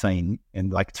fucking insane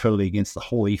and totally against the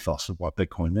whole ethos of what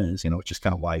Bitcoin is, which is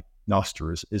kind of why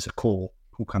Nostr is a cool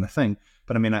kind of thing.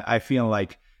 But I mean, I feel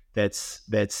that's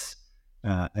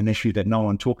an issue that no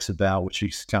one talks about, which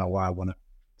is kind of why I want to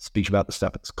speak about the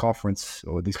stuff at this conference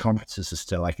or these conferences, is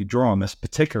to you draw on this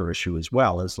particular issue as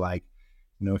well as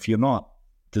if you're not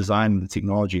designing the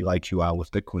technology like you are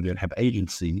with Bitcoin, you don't have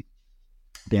agency,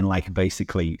 then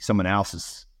basically someone else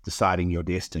is deciding your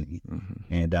destiny.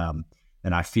 Mm-hmm.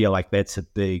 And I feel that's a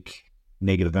big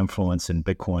negative influence in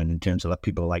Bitcoin in terms of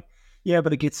people are yeah,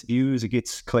 but it gets views, it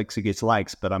gets clicks, it gets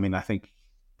likes. But I mean, I think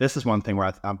this is one thing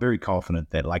where I'm very confident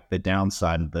that the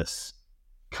downside of this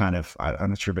kind of, I'm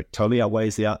not sure if it totally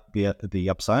outweighs the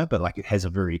upside, but it has a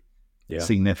very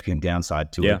significant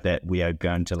downside to it that we are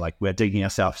going to we're digging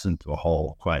ourselves into a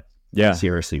hole quite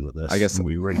seriously with this. I guess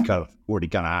we already kind of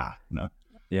are,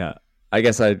 Yeah, I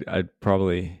guess I'd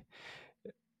probably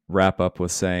wrap up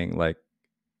with saying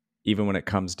even when it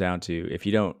comes down to if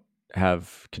you don't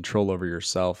have control over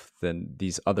yourself, then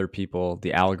these other people,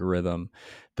 the algorithm,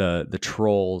 the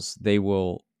trolls, they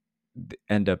will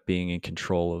end up being in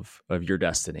control of your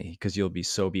destiny because you'll be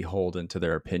so beholden to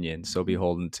their opinion, so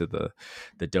beholden to the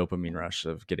dopamine rush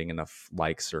of getting enough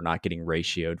likes or not getting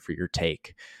ratioed for your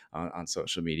take on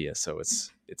social media. So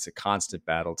it's a constant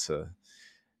battle to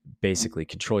basically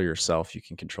control yourself. You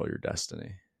can control your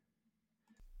destiny.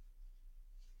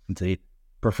 Indeed.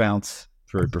 Profound.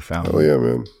 Very profound. Oh yeah,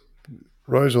 man.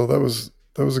 Rigel, that was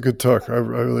a good talk. I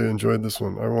really enjoyed this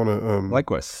one. I want to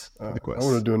likewise. I want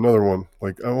to do another one.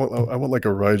 I want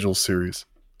a Rigel series,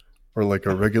 or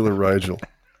a regular Rigel.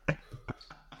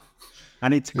 I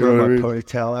need to grow my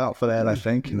ponytail out for that. I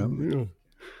think get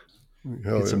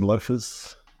some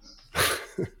loafers.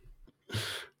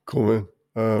 Cool,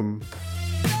 man.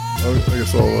 I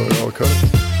guess I'll cut it.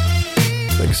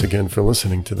 Thanks again for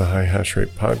listening to the High Hash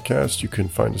Rate podcast. You can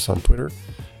find us on Twitter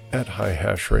at High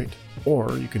Hash Rate,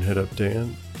 or you can hit up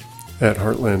Dan at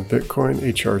Heartland Bitcoin,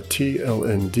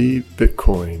 HRTLND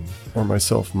Bitcoin, or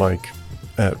myself, Mike,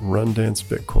 at Rundance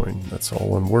Bitcoin. That's all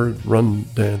one word,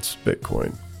 Rundance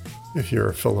Bitcoin. If you're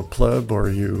a fellow pleb or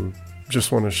you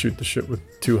just want to shoot the shit with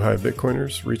two high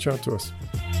Bitcoiners, reach out to us.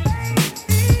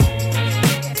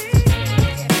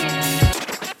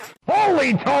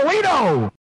 Holy Toledo!